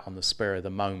get that on the spur of the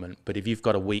moment. But if you've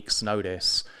got a week's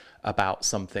notice about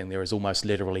something, there is almost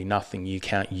literally nothing you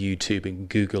can't YouTube and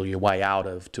Google your way out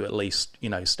of to at least,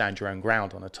 stand your own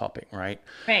ground on a topic, right?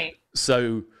 Right.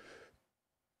 So,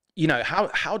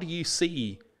 how do you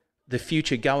see the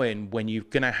future going when you're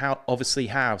going to obviously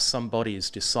have some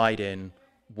bodies deciding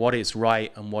what is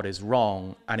right and what is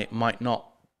wrong, and it might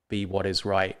not be what is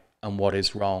right and what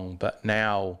is wrong, but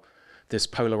now this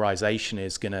polarization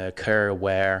is going to occur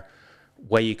where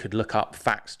you could look up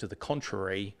facts to the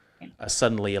contrary are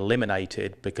suddenly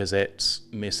eliminated because it's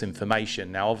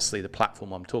misinformation. Now, obviously, the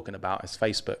platform I'm talking about is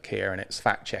Facebook here, and it's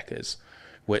fact checkers,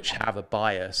 which have a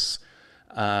bias.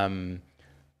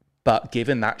 But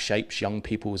given that shapes young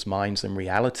people's minds and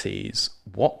realities,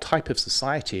 what type of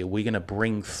society are we going to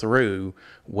bring through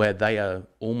where they are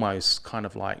almost kind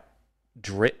of like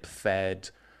drip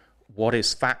fed what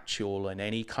is factual, and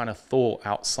any kind of thought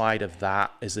outside of that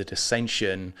is a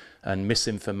dissension and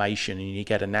misinformation, and you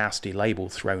get a nasty label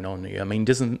thrown on you? I mean,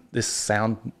 doesn't this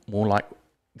sound more like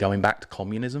going back to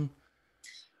communism?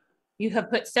 You have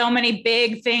put so many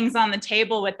big things on the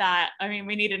table with that. I mean,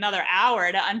 we need another hour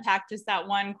to unpack just that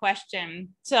one question.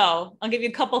 So I'll give you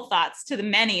a couple thoughts to the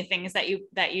many things that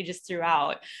you just threw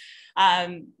out.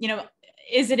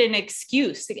 Is it an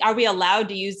excuse? Are we allowed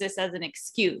to use this as an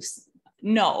excuse?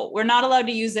 No, we're not allowed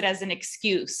to use it as an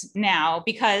excuse now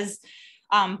because,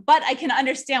 but I can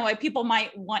understand why people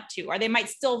might want to, or they might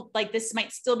still, this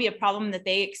might still be a problem that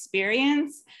they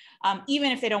experience,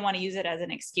 even if they don't want to use it as an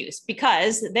excuse,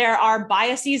 because there are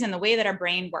biases in the way that our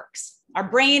brain works. Our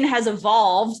brain has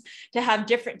evolved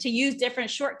to use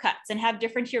different shortcuts and have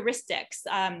different heuristics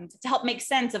to help make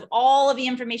sense of all of the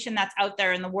information that's out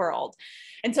there in the world.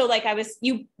 And so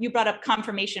you brought up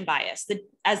confirmation bias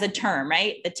as a term,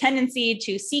 right? The tendency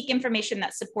to seek information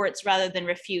that supports rather than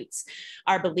refutes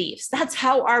our beliefs. That's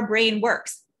how our brain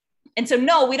works. And so,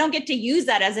 no, we don't get to use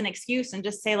that as an excuse and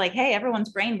just say hey,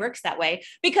 everyone's brain works that way,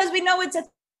 because we know it's a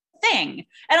thing.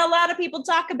 And a lot of people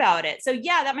talk about it. So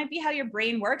yeah, that might be how your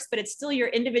brain works, but it's still your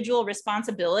individual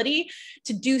responsibility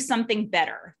to do something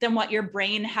better than what your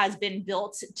brain has been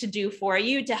built to do for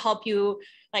you, to help you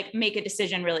make a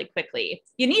decision really quickly.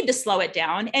 You need to slow it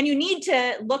down, and you need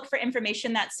to look for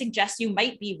information that suggests you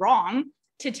might be wrong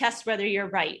to test whether you're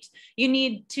right. You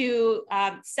need to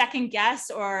second guess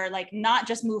or not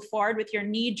just move forward with your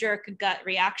knee-jerk gut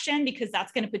reaction, because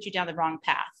that's going to put you down the wrong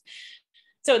path.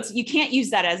 So you can't use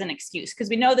that as an excuse, because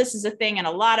we know this is a thing, and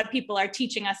a lot of people are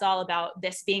teaching us all about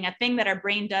this being a thing that our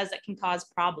brain does that can cause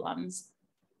problems.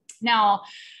 Now,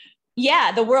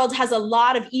 yeah, the world has a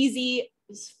lot of easy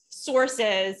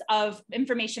sources of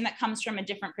information that comes from a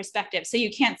different perspective. So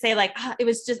you can't say like, it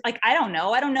was just like, I don't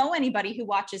know anybody who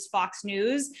watches Fox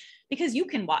News, because you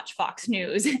can watch Fox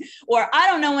News. Or I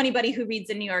don't know anybody who reads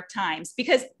the New York Times,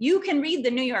 because you can read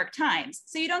the New York Times.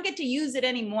 So you don't get to use it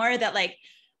anymore that like,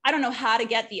 I don't know how to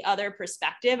get the other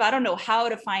perspective. I don't know how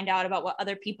to find out about what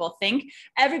other people think.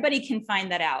 Everybody can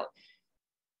find that out.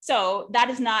 So that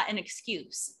is not an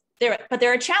excuse. But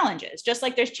there are challenges, just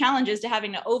like there's challenges to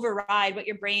having to override what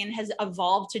your brain has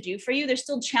evolved to do for you. There's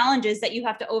still challenges that you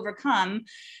have to overcome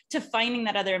to finding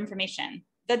that other information.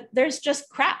 That there's just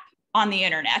crap on the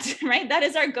internet, right? That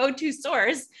is our go-to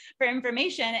source for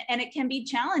information. And it can be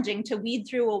challenging to weed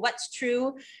through, well, what's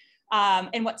true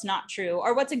and what's not true,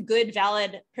 or what's a good,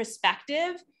 valid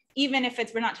perspective. Even if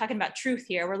we're not talking about truth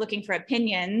here, we're looking for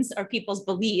opinions or people's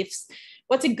beliefs.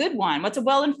 What's a good one? What's a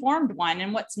well-informed one,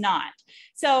 and what's not?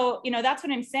 So, that's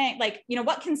what I'm saying. Like,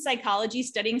 what can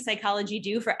studying psychology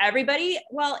do for everybody?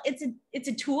 Well, it's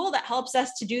a tool that helps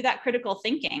us to do that critical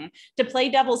thinking, to play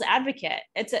devil's advocate.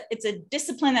 It's a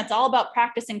discipline that's all about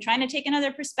practicing, trying to take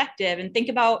another perspective and think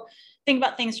about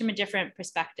things from a different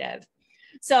perspective.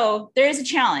 So there is a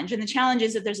challenge, and the challenge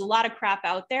is that there's a lot of crap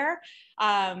out there.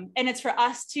 And it's for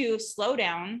us to slow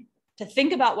down, to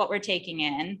think about what we're taking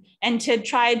in, and to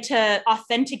try to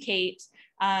authenticate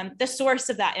the source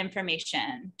of that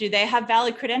information. Do they have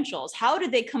valid credentials? How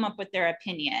did they come up with their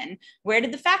opinion? Where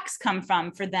did the facts come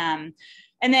from for them?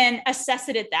 And then assess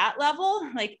it at that level.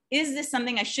 Like, is this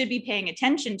something I should be paying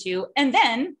attention to? And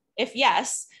then, if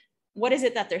yes, what is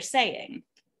it that they're saying?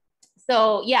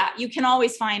 So yeah, you can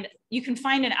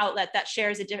find an outlet that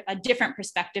shares a different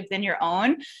perspective than your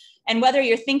own. And whether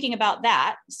you're thinking about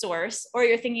that source or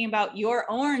you're thinking about your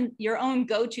own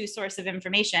go-to source of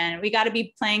information, we got to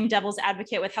be playing devil's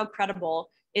advocate with how credible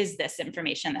is this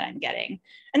information that I'm getting.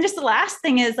 And just the last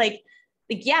thing is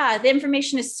yeah, the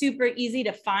information is super easy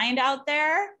to find out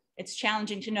there. It's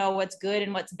challenging to know what's good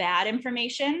and what's bad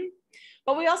information,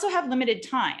 but we also have limited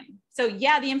time. So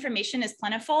yeah, the information is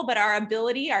plentiful, but our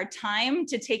time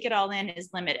to take it all in is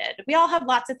limited. We all have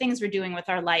lots of things we're doing with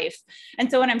our life. And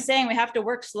so when I'm saying we have to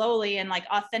work slowly and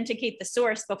authenticate the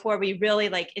source before we really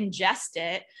ingest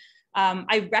it,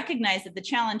 I recognize that the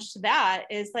challenge to that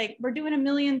is we're doing a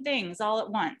million things all at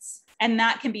once. And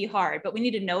that can be hard, but we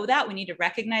need to know that. We need to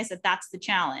recognize that that's the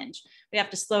challenge. We have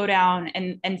to slow down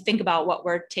and think about what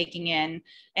we're taking in,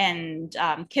 and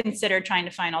consider trying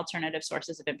to find alternative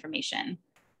sources of information.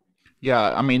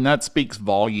 Yeah, I mean, that speaks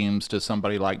volumes to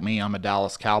somebody like me. I'm a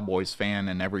Dallas Cowboys fan,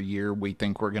 and every year we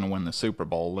think we're going to win the Super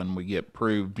Bowl, and we get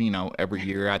proved, every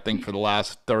year, I think for the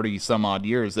last 30 some odd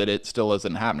years, that it still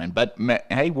isn't happening. But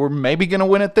hey, we're maybe going to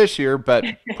win it this year, but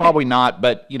probably not.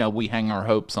 But, we hang our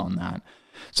hopes on that.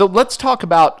 So let's talk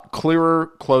about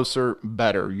Clearer, Closer,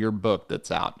 Better, your book that's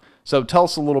out. So tell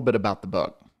us a little bit about the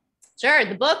book. Sure.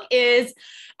 The book is,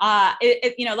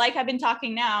 like I've been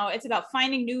talking now, it's about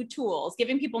finding new tools,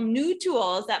 giving people new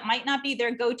tools that might not be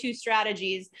their go-to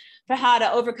strategies for how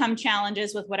to overcome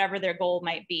challenges with whatever their goal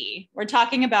might be. We're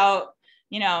talking about,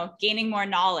 gaining more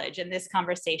knowledge in this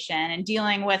conversation and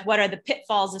dealing with what are the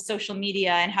pitfalls of social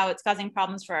media and how it's causing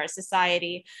problems for our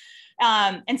society.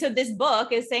 And so this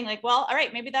book is saying well, all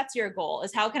right, maybe that's your goal,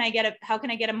 is how can I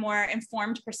get a more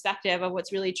informed perspective of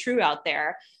what's really true out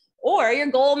there? Or your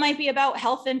goal might be about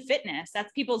health and fitness.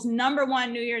 That's people's number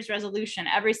one New Year's resolution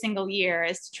every single year,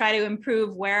 is to try to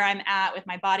improve where I'm at with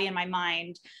my body and my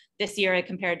mind this year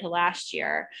compared to last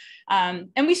year. And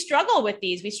we struggle with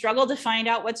these. We struggle to find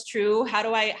out what's true. How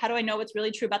do I know what's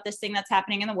really true about this thing that's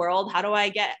happening in the world? How do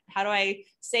I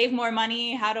save more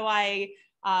money? How do I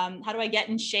get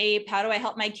in shape? How do I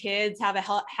help my kids have a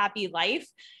happy life?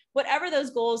 Whatever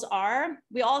those goals are,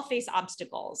 we all face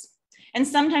obstacles. And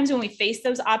sometimes when we face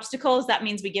those obstacles, that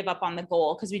means we give up on the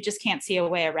goal because we just can't see a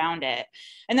way around it.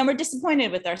 And then we're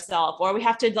disappointed with ourselves, or we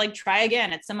have to try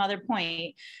again at some other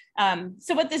point.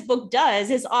 So what this book does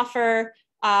is offer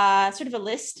sort of a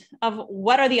list of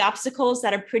what are the obstacles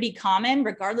that are pretty common,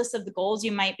 regardless of the goals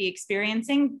you might be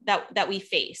experiencing that we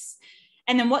face.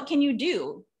 And then what can you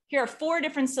do? Here are 4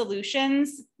 different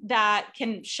solutions that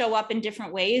can show up in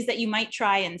different ways that you might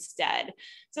try instead.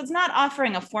 So it's not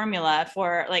offering a formula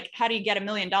for how do you get $1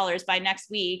 million by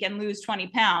next week and lose 20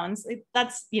 pounds?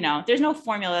 That's, there's no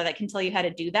formula that can tell you how to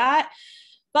do that.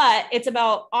 But it's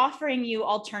about offering you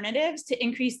alternatives to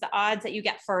increase the odds that you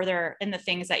get further in the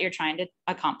things that you're trying to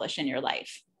accomplish in your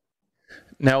life.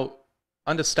 Now,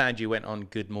 understand you went on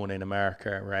Good Morning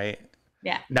America, right?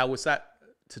 Yeah. Now, was that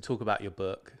to talk about your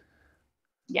book.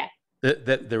 Yeah.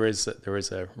 There is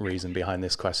a reason behind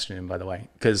this question, by the way,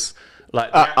 because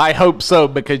I hope so,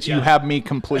 because you have me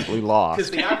completely lost.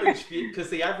 Because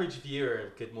the average viewer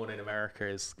of Good Morning America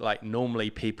is like normally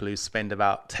people who spend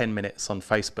about 10 minutes on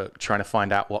Facebook trying to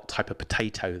find out what type of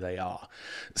potato they are.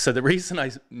 So the reason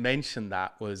I mentioned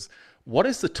that was, what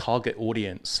is the target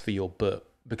audience for your book?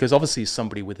 Because obviously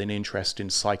somebody with an interest in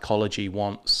psychology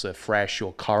wants a fresh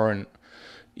or current,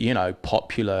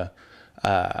 popular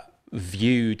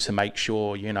view to make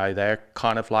sure, they're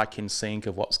kind of like in sync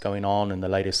of what's going on and the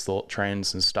latest thought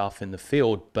trends and stuff in the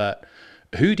field. But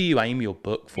who do you aim your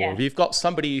book for? Yeah. If you've got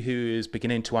somebody who is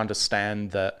beginning to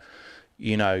understand that,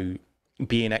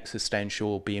 being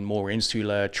existential, being more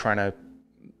insular, trying to,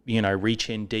 reach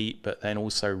in deep, but then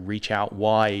also reach out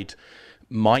wide,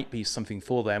 might be something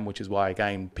for them, which is why,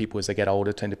 again, people as they get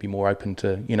older tend to be more open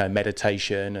to,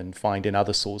 meditation and finding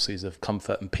other sources of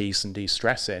comfort and peace and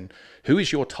de-stressing. Who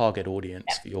is your target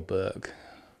audience for your book?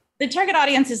 The target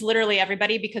audience is literally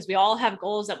everybody, because we all have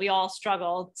goals that we all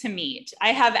struggle to meet. I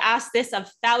have asked this of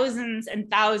thousands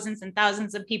and thousands and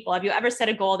thousands of people. Have you ever set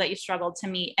a goal that you struggled to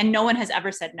meet? And no one has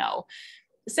ever said no.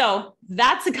 So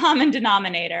that's a common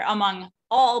denominator among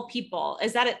all people,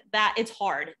 is that it's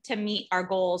hard to meet our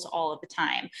goals all of the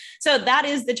time. So that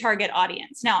is the target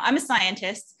audience. Now, I'm a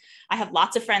scientist. I have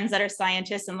lots of friends that are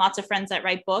scientists and lots of friends that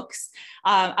write books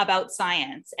about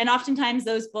science. And oftentimes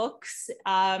those books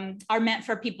are meant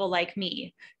for people like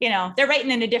me. They're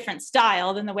written in a different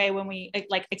style than the way when we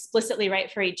like explicitly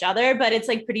write for each other, but it's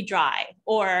like pretty dry,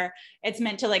 or it's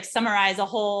meant to like summarize a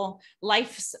whole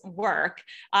life's work.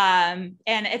 And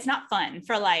it's not fun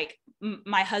for like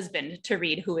my husband to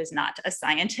read, who is not a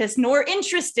scientist nor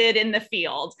interested in the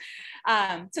field.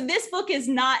 So this book is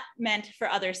not meant for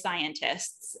other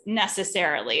scientists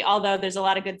necessarily, although there's a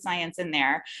lot of good science in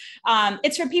there.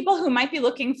 It's for people who might be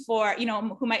looking for,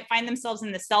 who might find themselves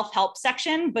in the self-help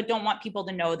section, but don't want people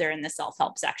to know they're in the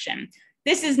self-help section.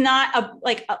 This is not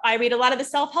I read a lot of the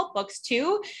self-help books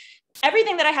too.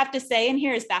 Everything that I have to say in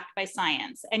here is backed by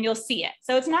science, and you'll see it.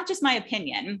 So it's not just my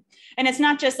opinion, and it's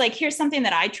not just like, here's something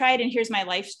that I tried and here's my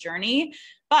life's journey,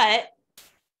 but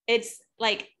it's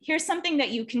like, here's something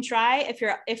that you can try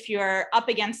if you're up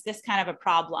against this kind of a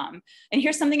problem, and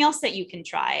here's something else that you can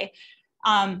try.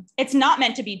 It's not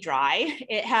meant to be dry.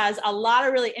 It has a lot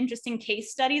of really interesting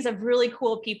case studies of really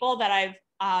cool people that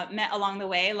I've met along the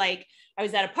way. Like, I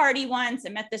was at a party once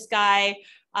and met this guy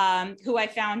who I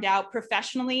found out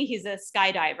professionally, he's a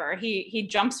skydiver. He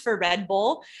jumps for Red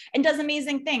Bull and does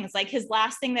amazing things. Like, his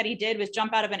last thing that he did was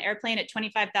jump out of an airplane at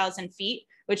 25,000 feet,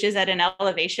 which is at an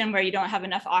elevation where you don't have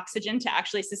enough oxygen to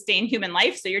actually sustain human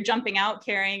life. So you're jumping out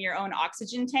carrying your own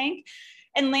oxygen tank,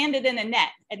 and landed in a net.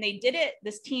 And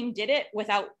this team did it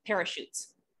without parachutes.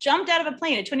 Jumped out of a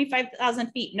plane at 25,000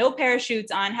 feet, no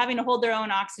parachutes on, having to hold their own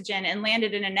oxygen, and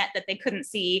landed in a net that they couldn't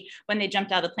see when they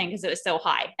jumped out of the plane because it was so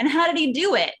high. And how did he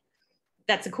do it?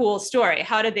 That's a cool story.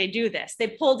 How did they do this? They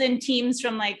pulled in teams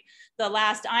from like the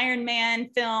last Iron Man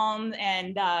film,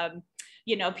 and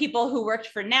people who worked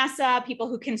for NASA, people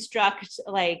who construct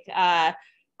like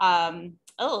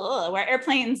where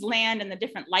airplanes land, and the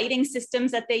different lighting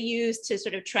systems that they use to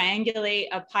sort of triangulate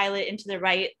a pilot into the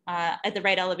right, at the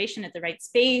right elevation, at the right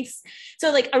space.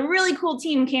 So like a really cool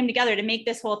team came together to make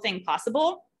this whole thing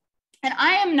possible. And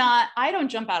I don't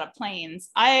jump out of planes.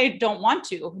 I don't want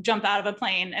to jump out of a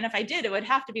plane. And if I did, it would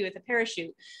have to be with a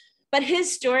parachute. But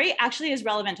his story actually is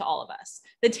relevant to all of us.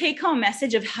 The take-home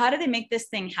message of how do they make this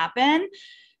thing happen,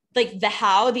 like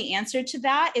the answer to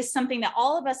that is something that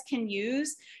all of us can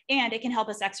use, and it can help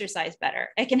us exercise better.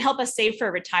 It can help us save for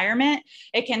retirement.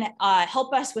 It can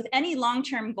help us with any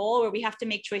long-term goal where we have to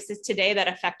make choices today that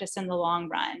affect us in the long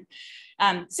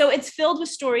run. So it's filled with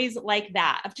stories like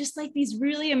that, of just like these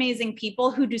really amazing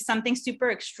people who do something super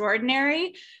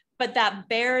extraordinary, but that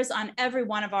bears on every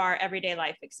one of our everyday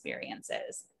life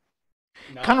experiences.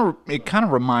 It kind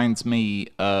of reminds me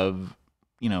of,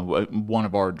 one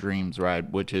of our dreams, right?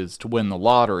 Which is to win the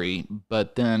lottery,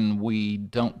 but then we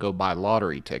don't go buy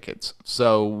lottery tickets.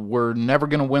 So we're never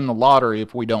going to win the lottery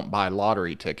if we don't buy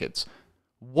lottery tickets.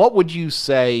 What would you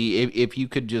say if you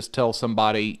could just tell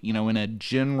somebody, in a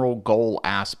general goal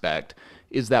aspect,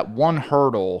 is that one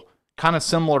hurdle kind of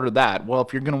similar to that? Well,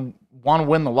 if you're going to want to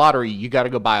win the lottery, you got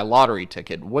to go buy a lottery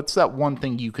ticket. What's that one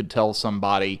thing you could tell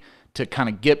somebody to kind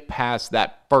of get past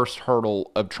that first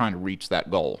hurdle of trying to reach that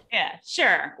goal? Yeah,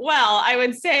 sure. Well, I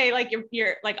would say like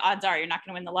you're like, odds are you're not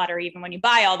going to win the lottery even when you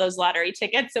buy all those lottery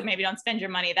tickets. So maybe don't spend your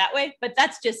money that way. But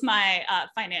that's just my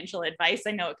financial advice.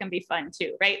 I know it can be fun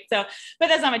too, right? So, but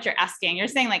that's not what you're asking. You're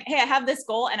saying like, hey, I have this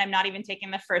goal and I'm not even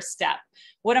taking the first step.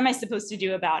 What am I supposed to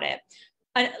do about it?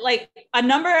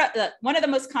 one of the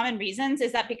most common reasons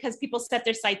is that because people set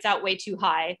their sights out way too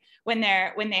high when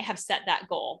they have set that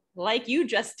goal, like you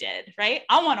just did, right?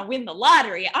 I want to win the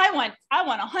lottery. I want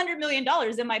 $100 million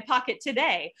in my pocket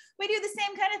today. We do the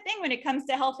same kind of thing when it comes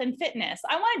to health and fitness.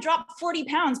 I want to drop 40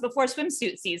 pounds before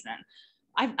swimsuit season.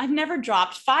 I've never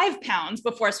dropped 5 pounds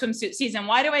before swimsuit season.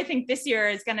 Why do I think this year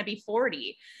is going to be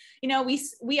 40?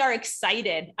 We are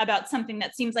excited about something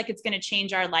that seems like it's going to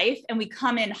change our life, and we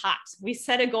come in hot. We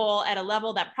set a goal at a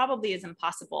level that probably is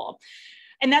impossible.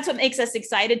 And that's what makes us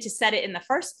excited to set it in the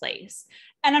first place.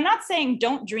 And I'm not saying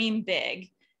don't dream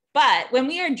big, but when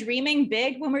we are dreaming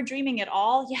big, when we're dreaming at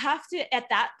all, you have to, at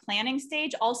that planning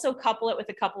stage, also couple it with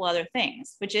a couple other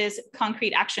things, which is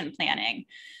concrete action planning.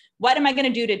 What am I going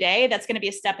to do today that's going to be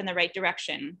a step in the right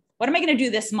direction? What am I going to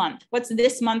do this month? What's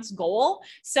this month's goal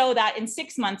so that in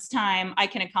 6 months' time, I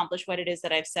can accomplish what it is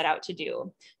that I've set out to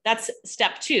do? That's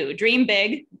step 2, dream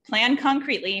big, plan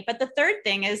concretely. But the third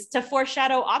thing is to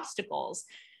foreshadow obstacles.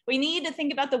 We need to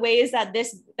think about the ways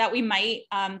that we might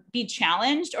be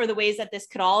challenged, or the ways that this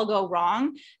could all go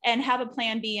wrong, and have a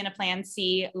plan B and a plan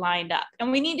C lined up.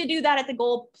 And we need to do that at the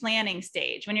goal planning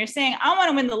stage. When you're saying, I want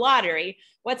to win the lottery,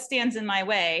 what stands in my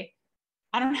way?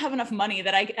 I don't have enough money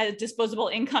that disposable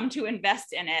income to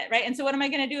invest in it, right? And so what am I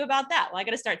going to do about that? Well, I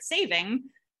got to start saving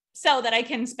so that I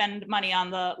can spend money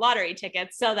on the lottery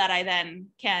tickets, so that I then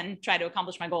can try to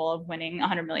accomplish my goal of winning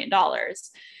 $100 million.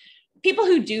 People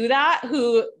who do that,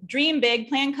 who dream big,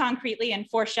 plan concretely, and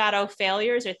foreshadow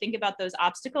failures or think about those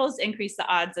obstacles, increase the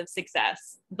odds of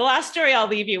success. The last story I'll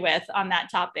leave you with on that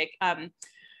topic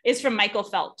is from Michael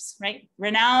Phelps, right?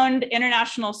 Renowned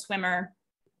international swimmer.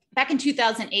 Back in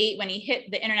 2008, when he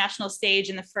hit the international stage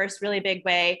in the first really big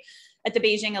way at the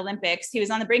Beijing Olympics, he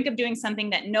was on the brink of doing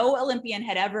something that no Olympian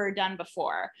had ever done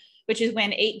before, which is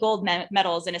win 8 gold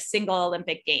medals in a single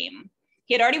Olympic game.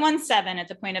 He had already won 7 at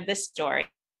the point of this story.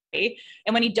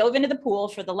 And when he dove into the pool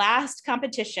for the last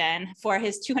competition for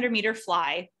his 200-meter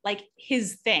fly, like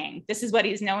his thing, this is what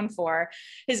he's known for,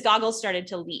 his goggles started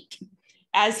to leak.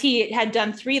 As he had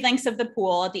done 3 lengths of the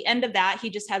pool, at the end of that, he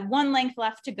just had 1 length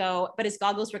left to go, but his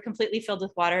goggles were completely filled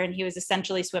with water and he was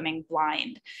essentially swimming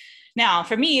blind. Now,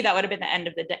 for me, that would have been the end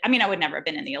of the day. I mean, I would never have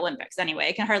been in the Olympics anyway.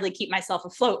 I can hardly keep myself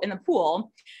afloat in the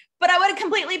pool, but I would have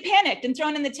completely panicked and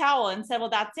thrown in the towel and said, well,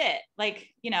 that's it. Like,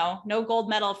 no gold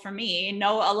medal for me,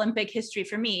 no Olympic history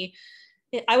for me.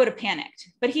 I would have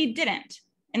panicked, but he didn't.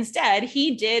 Instead,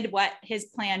 he did what his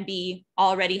plan B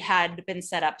already had been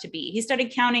set up to be. He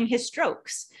started counting his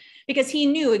strokes because he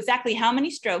knew exactly how many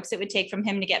strokes it would take from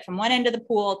him to get from one end of the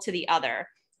pool to the other.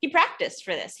 He practiced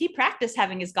for this. He practiced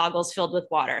having his goggles filled with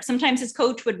water. Sometimes his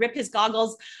coach would rip his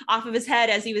goggles off of his head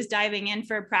as he was diving in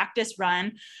for a practice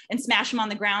run and smash them on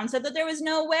the ground so that there was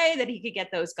no way that he could get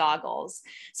those goggles.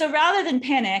 So rather than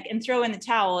panic and throw in the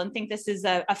towel and think this is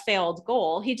a failed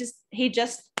goal, he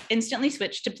just instantly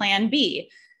switched to plan B.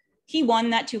 He won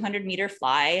that 200-meter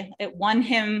fly. It won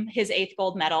him his 8th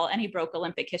gold medal, and he broke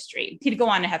Olympic history. He'd go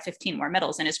on to have 15 more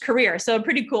medals in his career. So a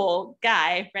pretty cool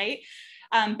guy, right?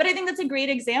 But I think that's a great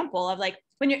example of, like,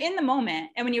 when you're in the moment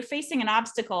and when you're facing an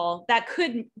obstacle that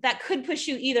could push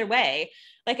you either way,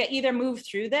 like I either move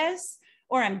through this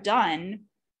or I'm done.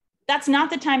 That's not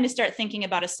the time to start thinking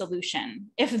about a solution.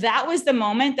 If that was the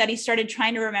moment that he started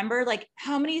trying to remember, like,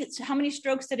 how many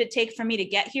strokes did it take for me to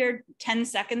get here 10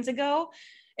 seconds ago?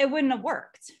 It wouldn't have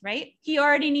worked, right? He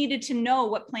already needed to know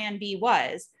what plan B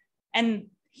was. And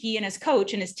he and his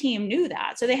coach and his team knew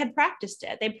that. So they had practiced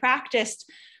it. They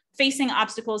practiced facing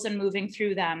obstacles and moving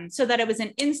through them so that it was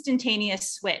an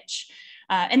instantaneous switch.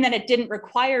 And that it didn't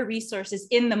require resources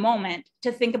in the moment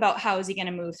to think about how is he going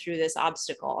to move through this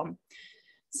obstacle.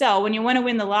 So when you want to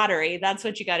win the lottery, that's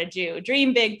what you got to do.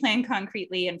 Dream big, plan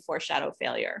concretely, and foreshadow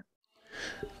failure.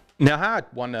 Now, I had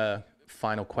one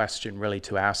final question really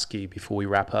to ask you before we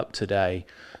wrap up today.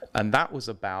 And that was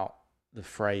about the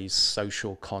phrase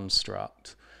social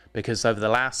construct. Because over the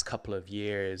last couple of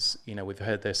years, we've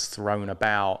heard this thrown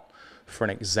about. For an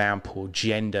example,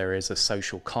 gender is a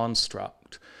social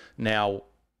construct. Now,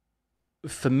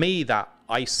 for me, that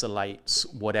isolates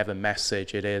whatever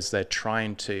message it is they're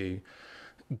trying to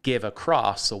give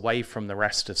across away from the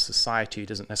rest of society who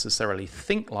doesn't necessarily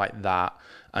think like that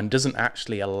and doesn't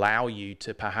actually allow you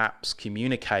to perhaps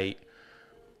communicate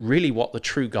really what the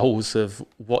true goals of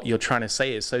what you're trying to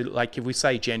say is. So, like, if we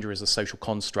say gender is a social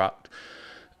construct,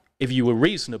 if you were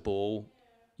reasonable,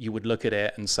 you would look at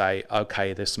it and say,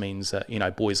 okay, this means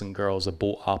that, boys and girls are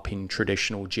brought up in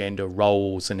traditional gender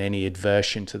roles, and any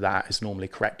aversion to that is normally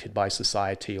corrected by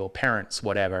society or parents,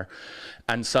 whatever.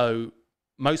 And so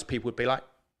most people would be like,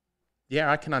 Yeah,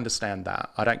 I can understand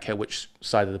that. I don't care which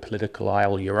side of the political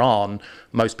aisle you're on.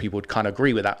 Most people would kind of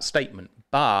agree with that statement.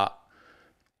 But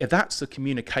if that's the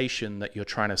communication that you're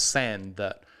trying to send,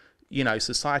 that, you know,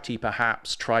 society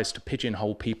perhaps tries to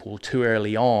pigeonhole people too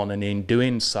early on, and in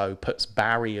doing so puts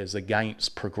barriers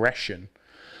against progression,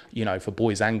 you know, for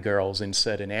boys and girls in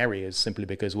certain areas, simply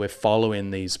because we're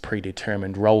following these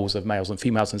predetermined roles of males and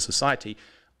females in society,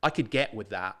 I could get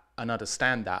with that and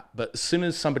understand that. But as soon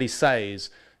as somebody says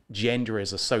gender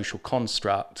is a social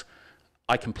construct,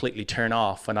 I completely turn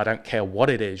off, and I don't care what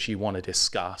it is you want to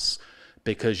discuss,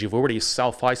 because you've already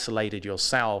self-isolated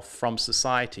yourself from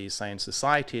society, saying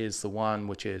society is the one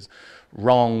which is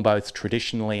wrong both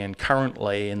traditionally and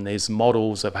currently in these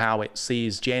models of how it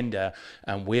sees gender,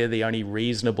 and we're the only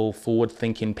reasonable,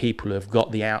 forward-thinking people who have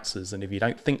got the answers, and if you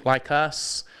don't think like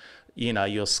us, you know,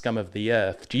 you're scum of the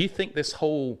earth. Do you think this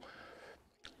whole,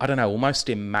 I don't know, almost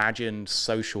imagined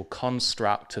social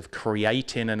construct of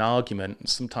creating an argument,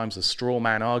 sometimes a straw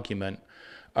man argument,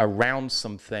 around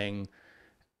something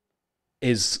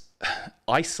is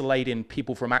isolating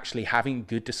people from actually having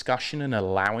good discussion and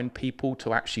allowing people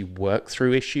to actually work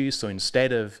through issues? So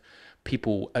instead of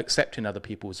people accepting other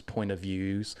people's point of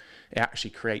views, it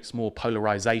actually creates more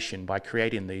polarization by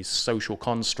creating these social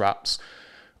constructs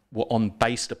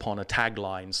based upon a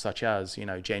tagline such as, you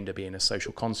know, gender being a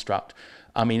social construct.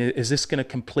 I mean, is this going to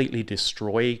completely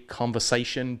destroy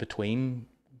conversation between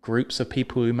groups of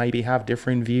people who maybe have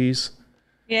different views?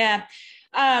 Yeah.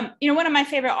 You know, one of my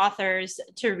favorite authors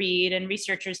to read and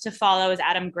researchers to follow is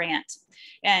Adam Grant.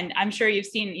 And I'm sure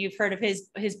you've heard of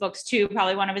his books too,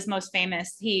 probably one of his most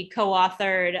famous. He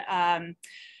co-authored,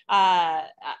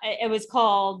 it was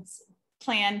called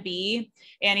Plan B,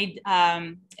 and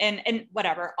and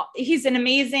whatever. He's an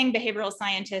amazing behavioral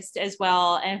scientist as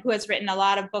well, and who has written a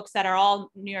lot of books that are all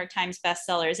New York Times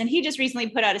bestsellers. And he just recently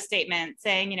put out a statement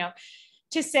saying, you know,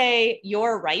 to say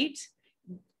you're right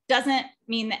doesn't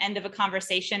mean the end of a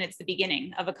conversation. It's the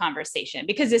beginning of a conversation,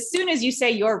 because as soon as you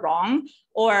say you're wrong,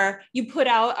 or you put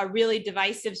out a really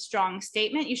divisive, strong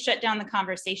statement, you shut down the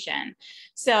conversation.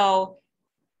 So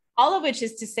all of which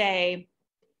is to say,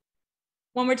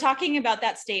 when we're talking about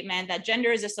that statement that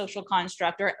gender is a social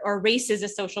construct, or race is a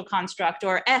social construct,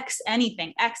 or X,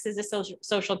 anything, X is a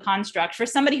social construct, for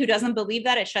somebody who doesn't believe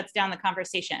that, it shuts down the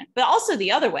conversation. But also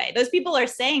the other way, those people are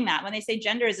saying that when they say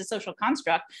gender is a social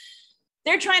construct,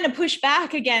 they're trying to push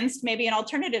back against maybe an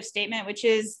alternative statement, which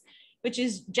is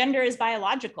gender is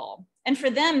biological. And for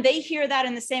them, they hear that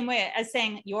in the same way as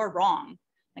saying you're wrong.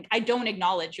 Like, I don't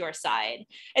acknowledge your side.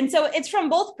 And so it's from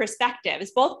both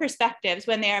perspectives. Both perspectives,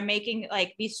 when they are making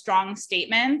like these strong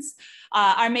statements,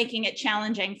 are making it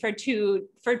challenging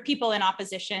for people in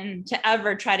opposition to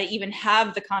ever try to even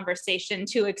have the conversation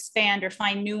to expand or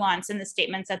find nuance in the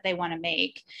statements that they want to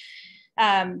make.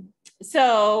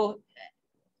 So,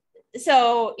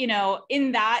 you know,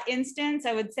 in that instance,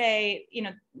 I would say, you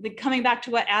know, coming back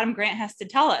to what Adam Grant has to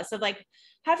tell us, of like,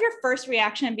 have your first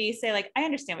reaction be, say, like, I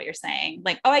understand what you're saying.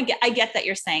 Like, oh, I get that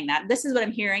you're saying that. This is what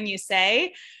I'm hearing you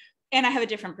say, and I have a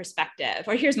different perspective,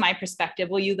 or here's my perspective.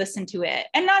 Will you listen to it?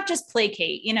 And not just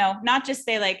placate, you know, not just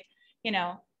say like, you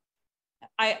know,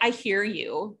 I hear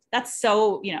you. That's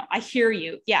so, you know, I hear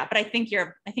you. Yeah, but I think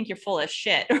you're full of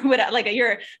shit, or whatever. Like,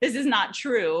 this is not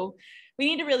true. We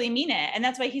need to really mean it. And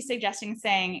that's why he's suggesting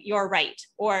saying you're right,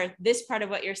 or this part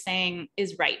of what you're saying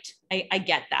is right. I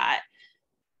get that.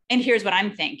 And here's what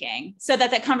I'm thinking, so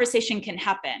that conversation can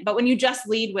happen. But when you just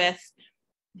lead with,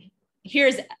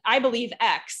 I believe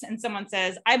X, and someone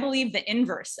says, I believe the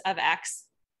inverse of X,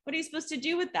 what are you supposed to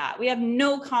do with that? We have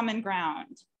no common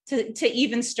ground to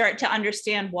even start to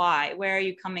understand why. Where are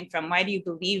you coming from? Why do you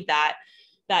believe that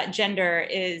gender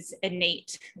is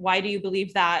innate? Why do you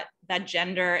believe that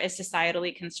gender is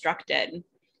societally constructed?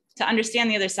 To understand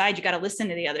the other side, you got to listen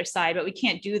to the other side, but we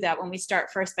can't do that when we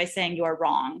start first by saying you're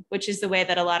wrong, which is the way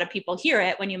that a lot of people hear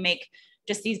it when you make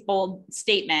just these bold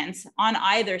statements on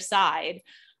either side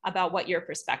about what your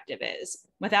perspective is,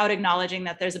 without acknowledging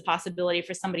that there's a possibility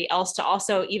for somebody else to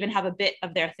also even have a bit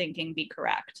of their thinking be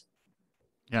correct.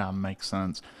 Yeah, makes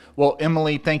sense. Well,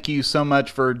 Emily, thank you so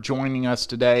much for joining us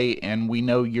today. And we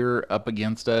know you're up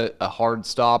against a hard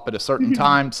stop at a certain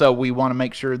time, so we want to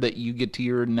make sure that you get to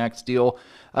your next deal.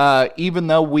 Even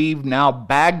though we've now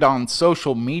bagged on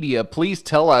social media, please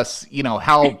tell us, you know,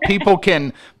 how people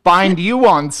can find you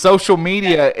on social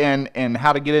media, and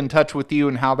how to get in touch with you,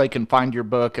 and how they can find your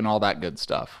book and all that good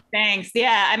stuff. Thanks.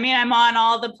 Yeah, I mean, I'm on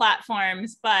all the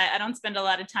platforms, but I don't spend a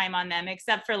lot of time on them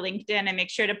except for LinkedIn. I make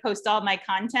sure to post all my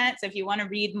content. So if you want to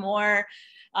read more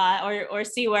or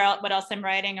see what else I'm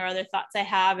writing or other thoughts I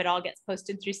have. It all gets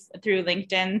posted through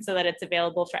LinkedIn so that it's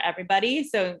available for everybody.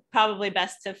 So probably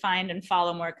best to find and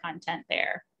follow more content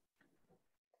there.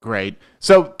 Great.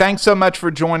 So thanks so much for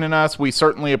joining us. We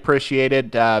certainly appreciate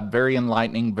it. Very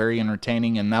enlightening, very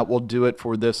entertaining. And that will do it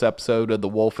for this episode of The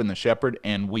Wolf and the Shepherd.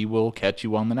 And we will catch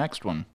you on the next one.